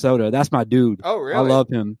from Minnesota. That's my dude. Oh, really? I love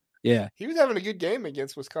him. Yeah. He was having a good game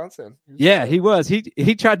against Wisconsin. Yeah, he was.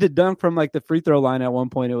 He tried to dunk from like the free throw line at one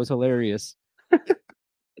point. It was hilarious.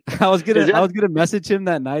 I was gonna message him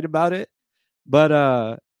that night about it,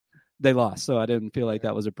 but they lost, so I didn't feel like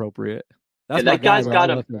that was appropriate. That guy's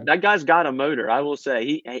got a motor. I will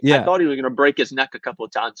say I thought he was going to break his neck a couple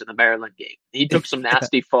of times in the Maryland game. He took some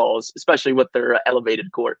nasty falls, especially with their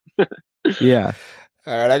elevated court. Yeah.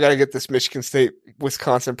 All right, I got to get this Michigan State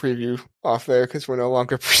Wisconsin preview off there because we're no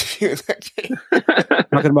longer previewing that game.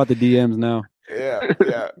 Talking about the DMs now.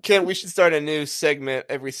 Yeah. Kent, we should start a new segment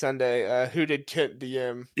every Sunday. Who did Kent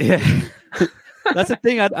DM? Yeah. That's the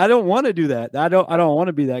thing. I don't want to do that. I don't want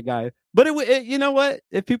to be that guy. But it you know what?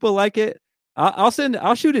 If people like it, I'll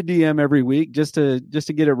shoot a DM every week just to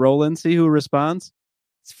get it rolling. See who responds.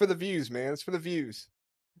 It's for the views, man. It's for the views.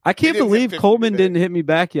 I can't believe Coleman didn't hit me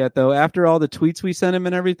back yet, though. After all the tweets we sent him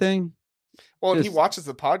and everything. Well, he watches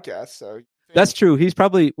the podcast, so that's true. He's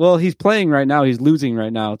he's playing right now. He's losing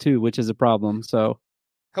right now too, which is a problem. So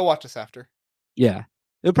he'll watch us after. Yeah.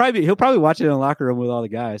 He'll probably watch it in the locker room with all the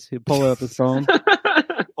guys. He'll pull up his phone,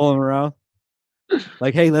 pull him around.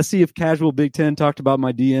 Like, hey, let's see if casual Big Ten talked about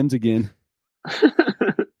my DMs again.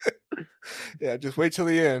 Yeah, just wait till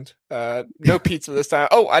the end. No pizza this time.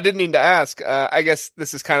 Oh, I didn't need to ask. I guess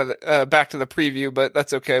this is kind of back to the preview, but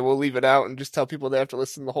that's okay. We'll leave it out and just tell people they have to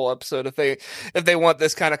listen to the whole episode if they want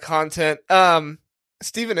this kind of content.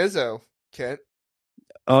 Steven Izzo, Kent.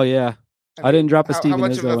 Oh yeah, I didn't drop a Steven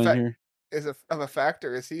Izzo in here. Of a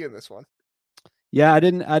factor is he in this one? Yeah, I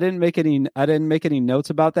didn't make any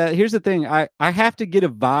notes about that. Here's the thing, I have to get a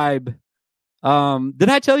vibe. Did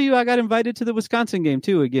I tell you I got invited to the Wisconsin game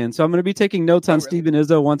too again? So I'm going to be taking notes on really? Steven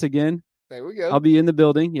Izzo once again. There we go. I'll be in the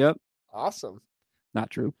building. Yep. Awesome. Not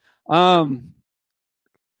true. No,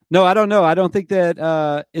 I don't know. I don't think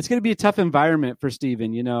that it's going to be a tough environment for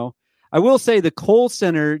Steven, I will say the Kohl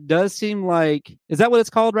Center does seem like, is that what it's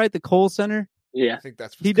called, right? The Kohl Center? Yeah. I think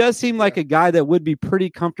that's he does seem like a guy that would be pretty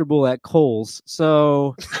comfortable at Kohl's.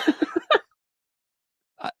 So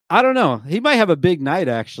I don't know. He might have a big night,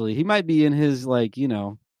 actually. He might be in his, in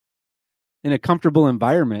a comfortable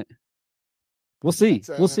environment. We'll see.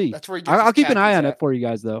 We'll see. That's where I'll keep an eye on it for you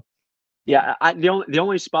guys, though. Yeah, the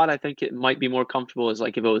only spot I think it might be more comfortable is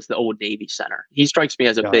like if it was the Old Navy Center. He strikes me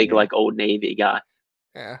as a big like Old Navy guy.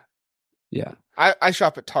 Yeah. I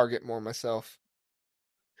shop at Target more myself.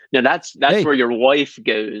 Now that's where your wife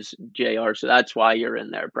goes, JR. So that's why you're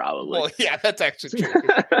in there, probably. Well, yeah, that's actually true.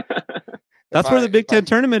 That's where the Big Ten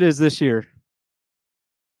tournament is this year.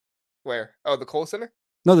 Where? Oh, the Kohl Center?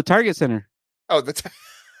 No, the Target Center. Oh,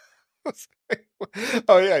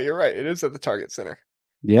 oh yeah, you're right. It is at the Target Center.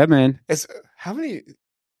 Yeah, man. How many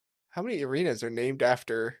arenas are named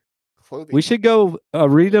after clothing? We should go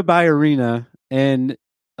arena by arena and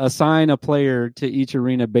assign a player to each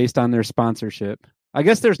arena based on their sponsorship. I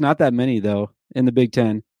guess there's not that many though in the Big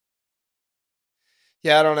Ten.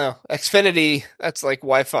 Yeah, I don't know. Xfinity, that's like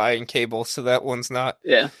Wi-Fi and cable, so that one's not.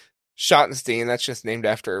 Yeah. Schottenstein, that's just named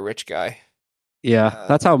after a rich guy. Yeah,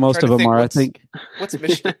 that's how most of them are, I think. What's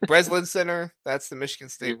Michigan? Breslin Center, that's the Michigan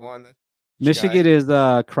State one. Michigan is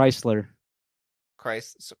Chrysler.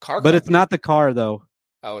 So car but it's not the car, though.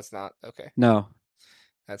 Oh, it's not? Okay. No.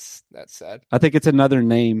 That's sad. I think it's another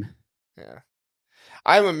name. Yeah.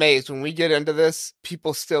 I'm amazed when we get into this,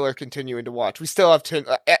 people still are continuing to watch. We still have 10.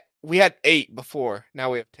 We had 8 before.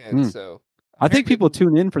 Now we have 10. So I think people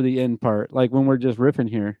tune in for the end part, like when we're just riffing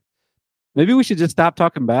here. Maybe we should just stop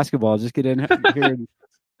talking basketball. Just get in here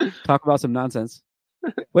and talk about some nonsense.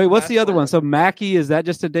 Wait, what's the other one? So Mackey, is that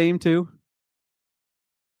just a dame too?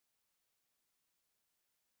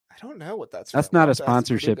 I don't know what that's. That's not a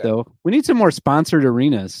sponsorship though. We need some more sponsored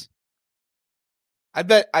arenas. I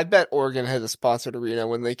bet Oregon has a sponsored arena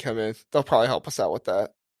when they come in. They'll probably help us out with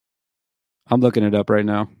that. I'm looking it up right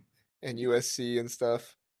now. And USC and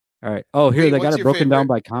stuff. All right. Oh, here, they got it broken down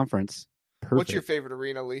by conference. Perfect. What's your favorite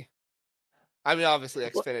arena, Lee? I mean, obviously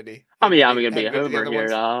Xfinity. I'm going to be a homer here.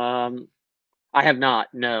 I have not.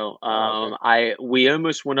 No. We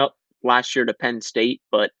almost went up last year to Penn State,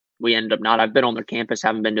 but we ended up not. I've been on their campus,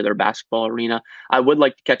 haven't been to their basketball arena. I would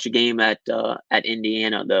like to catch a game at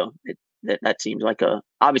Indiana, though. that seems like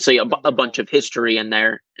obviously a bunch of history in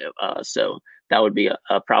there. So that would be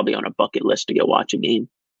probably on a bucket list to go watch a game.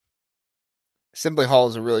 Assembly Hall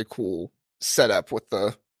is a really cool setup with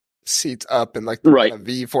the seats up and like the Right. kind of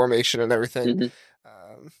V formation and everything. Mhm.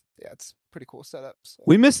 Yeah, it's pretty cool setup. So.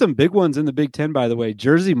 We missed some big ones in the Big Ten, by the way.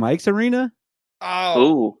 Jersey Mike's Arena. Oh,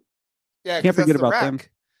 Ooh, yeah, Can't forget that's the about rack, them.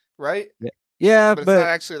 right? Yeah, But it's not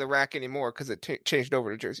actually the rack anymore because it changed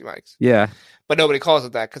over to Jersey Mike's. yeah, But nobody calls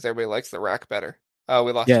it that because everybody likes the rack better.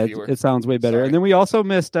 We lost a viewer. it sounds way better. Sorry. And then we also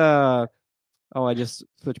missed. I just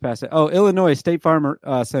switched past it. Oh, Illinois State Farm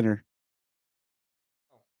Center.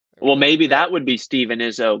 well, maybe that would be Steven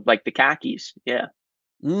Izzo, like the khakis. Yeah.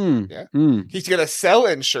 Yeah. He's gonna sell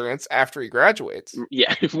insurance after he graduates.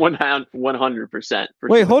 Yeah, 100%.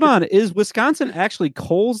 Wait, hold on. Is Wisconsin actually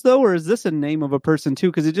Kohl's though, or is this a name of a person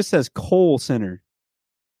too? Because it just says Kohl Center.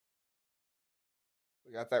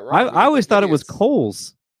 We got that wrong. I always thought it was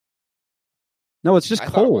Kohl's. No, it's just I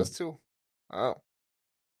thought it Kohl. was too. Oh,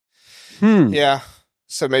 Yeah.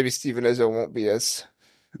 So maybe Steven Izzo won't be as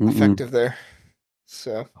effective there.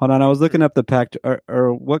 So hold on, I was looking up the Pac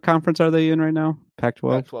or what conference are they in right now?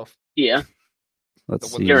 Pac-12. Pac-12. Yeah. Let's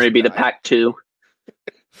see. It's going to be the Pac-2.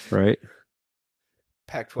 Right.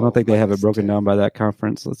 Pac-12. I don't think they have it broken down by that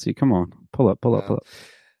conference. Let's see. Come on, pull up.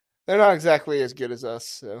 They're not exactly as good as us.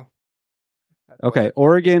 So okay,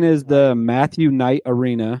 Oregon is the Matthew Knight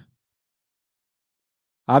Arena.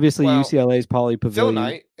 Obviously, UCLA's Pauley Pavilion. Phil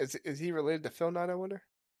Knight is he related to Phil Knight? I wonder.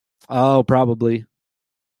 Oh, probably.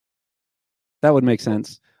 That would make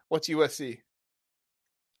sense. What's USC?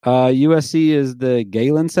 USC is the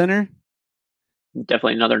Galen Center.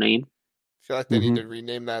 Definitely another name. I feel like they need to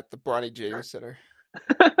rename that the Bronny James Center.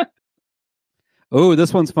 Oh,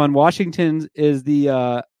 this one's fun. Washington is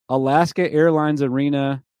the Alaska Airlines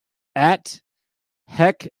Arena at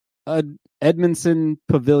Heck Edmondson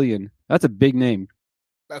Pavilion. That's a big name.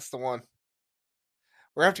 That's the one.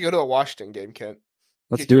 We're gonna have to go to a Washington game, Kent.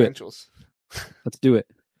 Let's do it. Let's do it.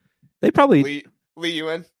 They probably Lee, you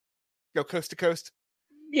in? Go coast to coast.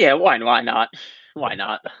 Yeah, why not? Why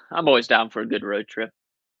not? I'm always down for a good road trip.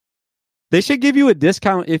 They should give you a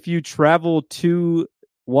discount if you travel to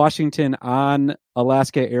Washington on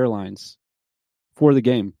Alaska Airlines for the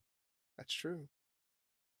game. That's true.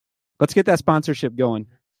 Let's get that sponsorship going.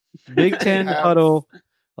 Big Ten Huddle,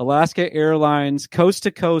 Alaska Airlines, coast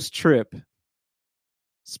to coast trip,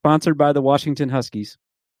 sponsored by the Washington Huskies.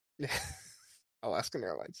 Alaskan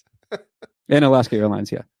Airlines. And Alaska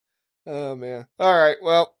Airlines, yeah. Oh, man. All right.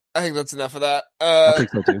 Well, I think that's enough of that. I think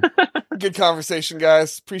so, too. Good conversation,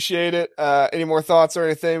 guys. Appreciate it. Any more thoughts or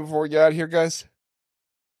anything before we get out of here, guys?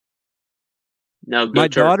 No, my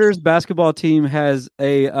daughter's basketball team has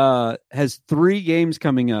 3 games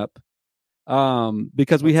coming up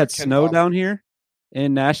because we had snow down here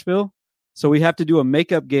in Nashville. So we have to do a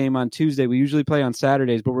makeup game on Tuesday. We usually play on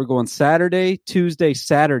Saturdays, but we're going Saturday, Tuesday,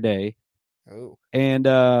 Saturday. Oh. And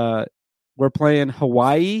we're playing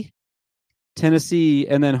Hawaii, Tennessee,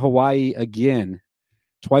 and then Hawaii again,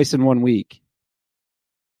 twice in 1 week.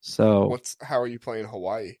 So how are you playing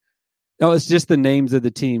Hawaii? No, it's just the names of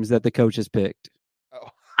the teams that the coach has picked. Oh.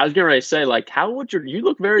 I was going to say, like, how would you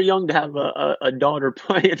look very young to have a daughter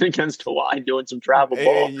playing against Hawaii doing some travel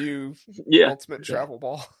ball. Ultimate travel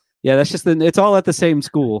ball. Yeah, that's just it's all at the same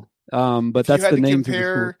school. But that's the name.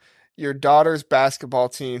 Compare your daughter's basketball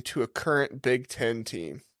team to a current Big Ten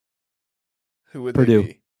team. Who would Purdue. they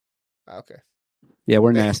be? Okay. Yeah,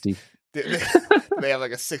 we're nasty. They have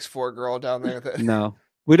like a 6'4" girl down there. No.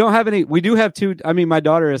 We don't have any. We do have 2. I mean, my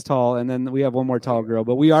daughter is tall, and then we have one more tall girl.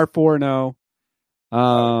 But we are 4-0.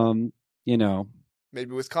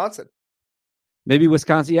 Maybe Wisconsin.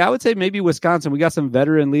 Yeah, I would say maybe Wisconsin. We got some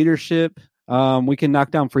veteran leadership. We can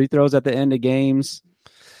knock down free throws at the end of games.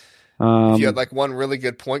 If you had like one really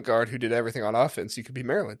good point guard who did everything on offense, you could be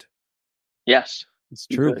Maryland. Yes, it's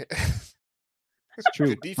true. It's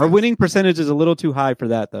true. Our winning percentage is a little too high for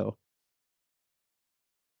that, though.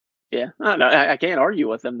 Yeah, I can't argue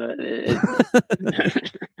with them.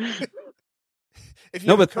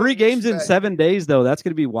 No, but 3 games in 7 days, though, that's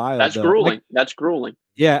going to be wild. That's grueling. That's grueling.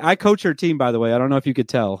 Yeah, I coach your team, by the way. I don't know if you could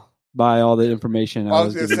tell by all the information. I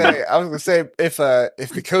was going to say, if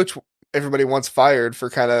the coach everybody wants fired for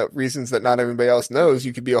kind of reasons that not everybody else knows,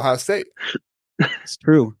 you could be Ohio State. It's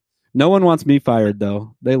true. No one wants me fired,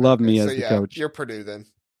 though. They love me as the coach. You're Purdue, then.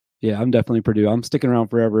 Yeah, I'm definitely Purdue. I'm sticking around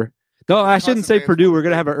forever. No, I shouldn't say Purdue. We're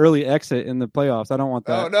going to have an early exit in the playoffs. I don't want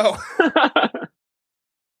that. Oh, no.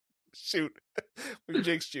 Shoot. We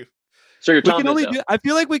jinxed you. So we can only I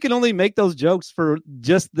feel like we can only make those jokes for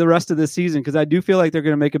just the rest of this season because I do feel like they're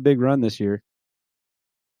going to make a big run this year.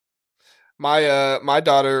 My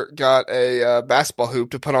daughter got a basketball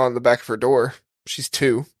hoop to put on the back of her door. She's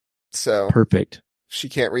 2, so Perfect. she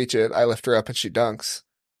can't reach it. I lift her up and she dunks.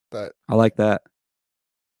 But I like that.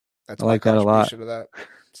 that's I like my that a lot. contribution to that.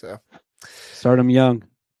 So Start them young.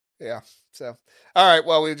 yeah. So, all right.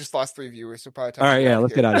 Well, we just lost 3 viewers, so probably time All to right, get yeah, out of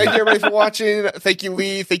let's here. get out of Thank here. you, everybody, for watching. Thank you,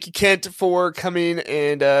 Lee. Thank you, Kent, for coming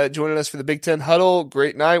and joining us for the Big Ten Huddle.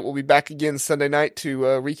 Great night. We'll be back again Sunday night to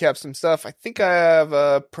recap some stuff. I think I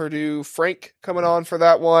have Purdue Frank coming on for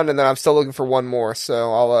that one, and then I'm still looking for one more,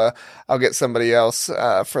 so I'll get somebody else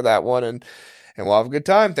for that one, and we'll have a good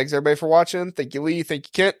time. Thanks, everybody, for watching. Thank you, Lee. Thank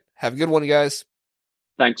you, Kent. Have a good one, you guys.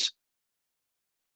 Thanks.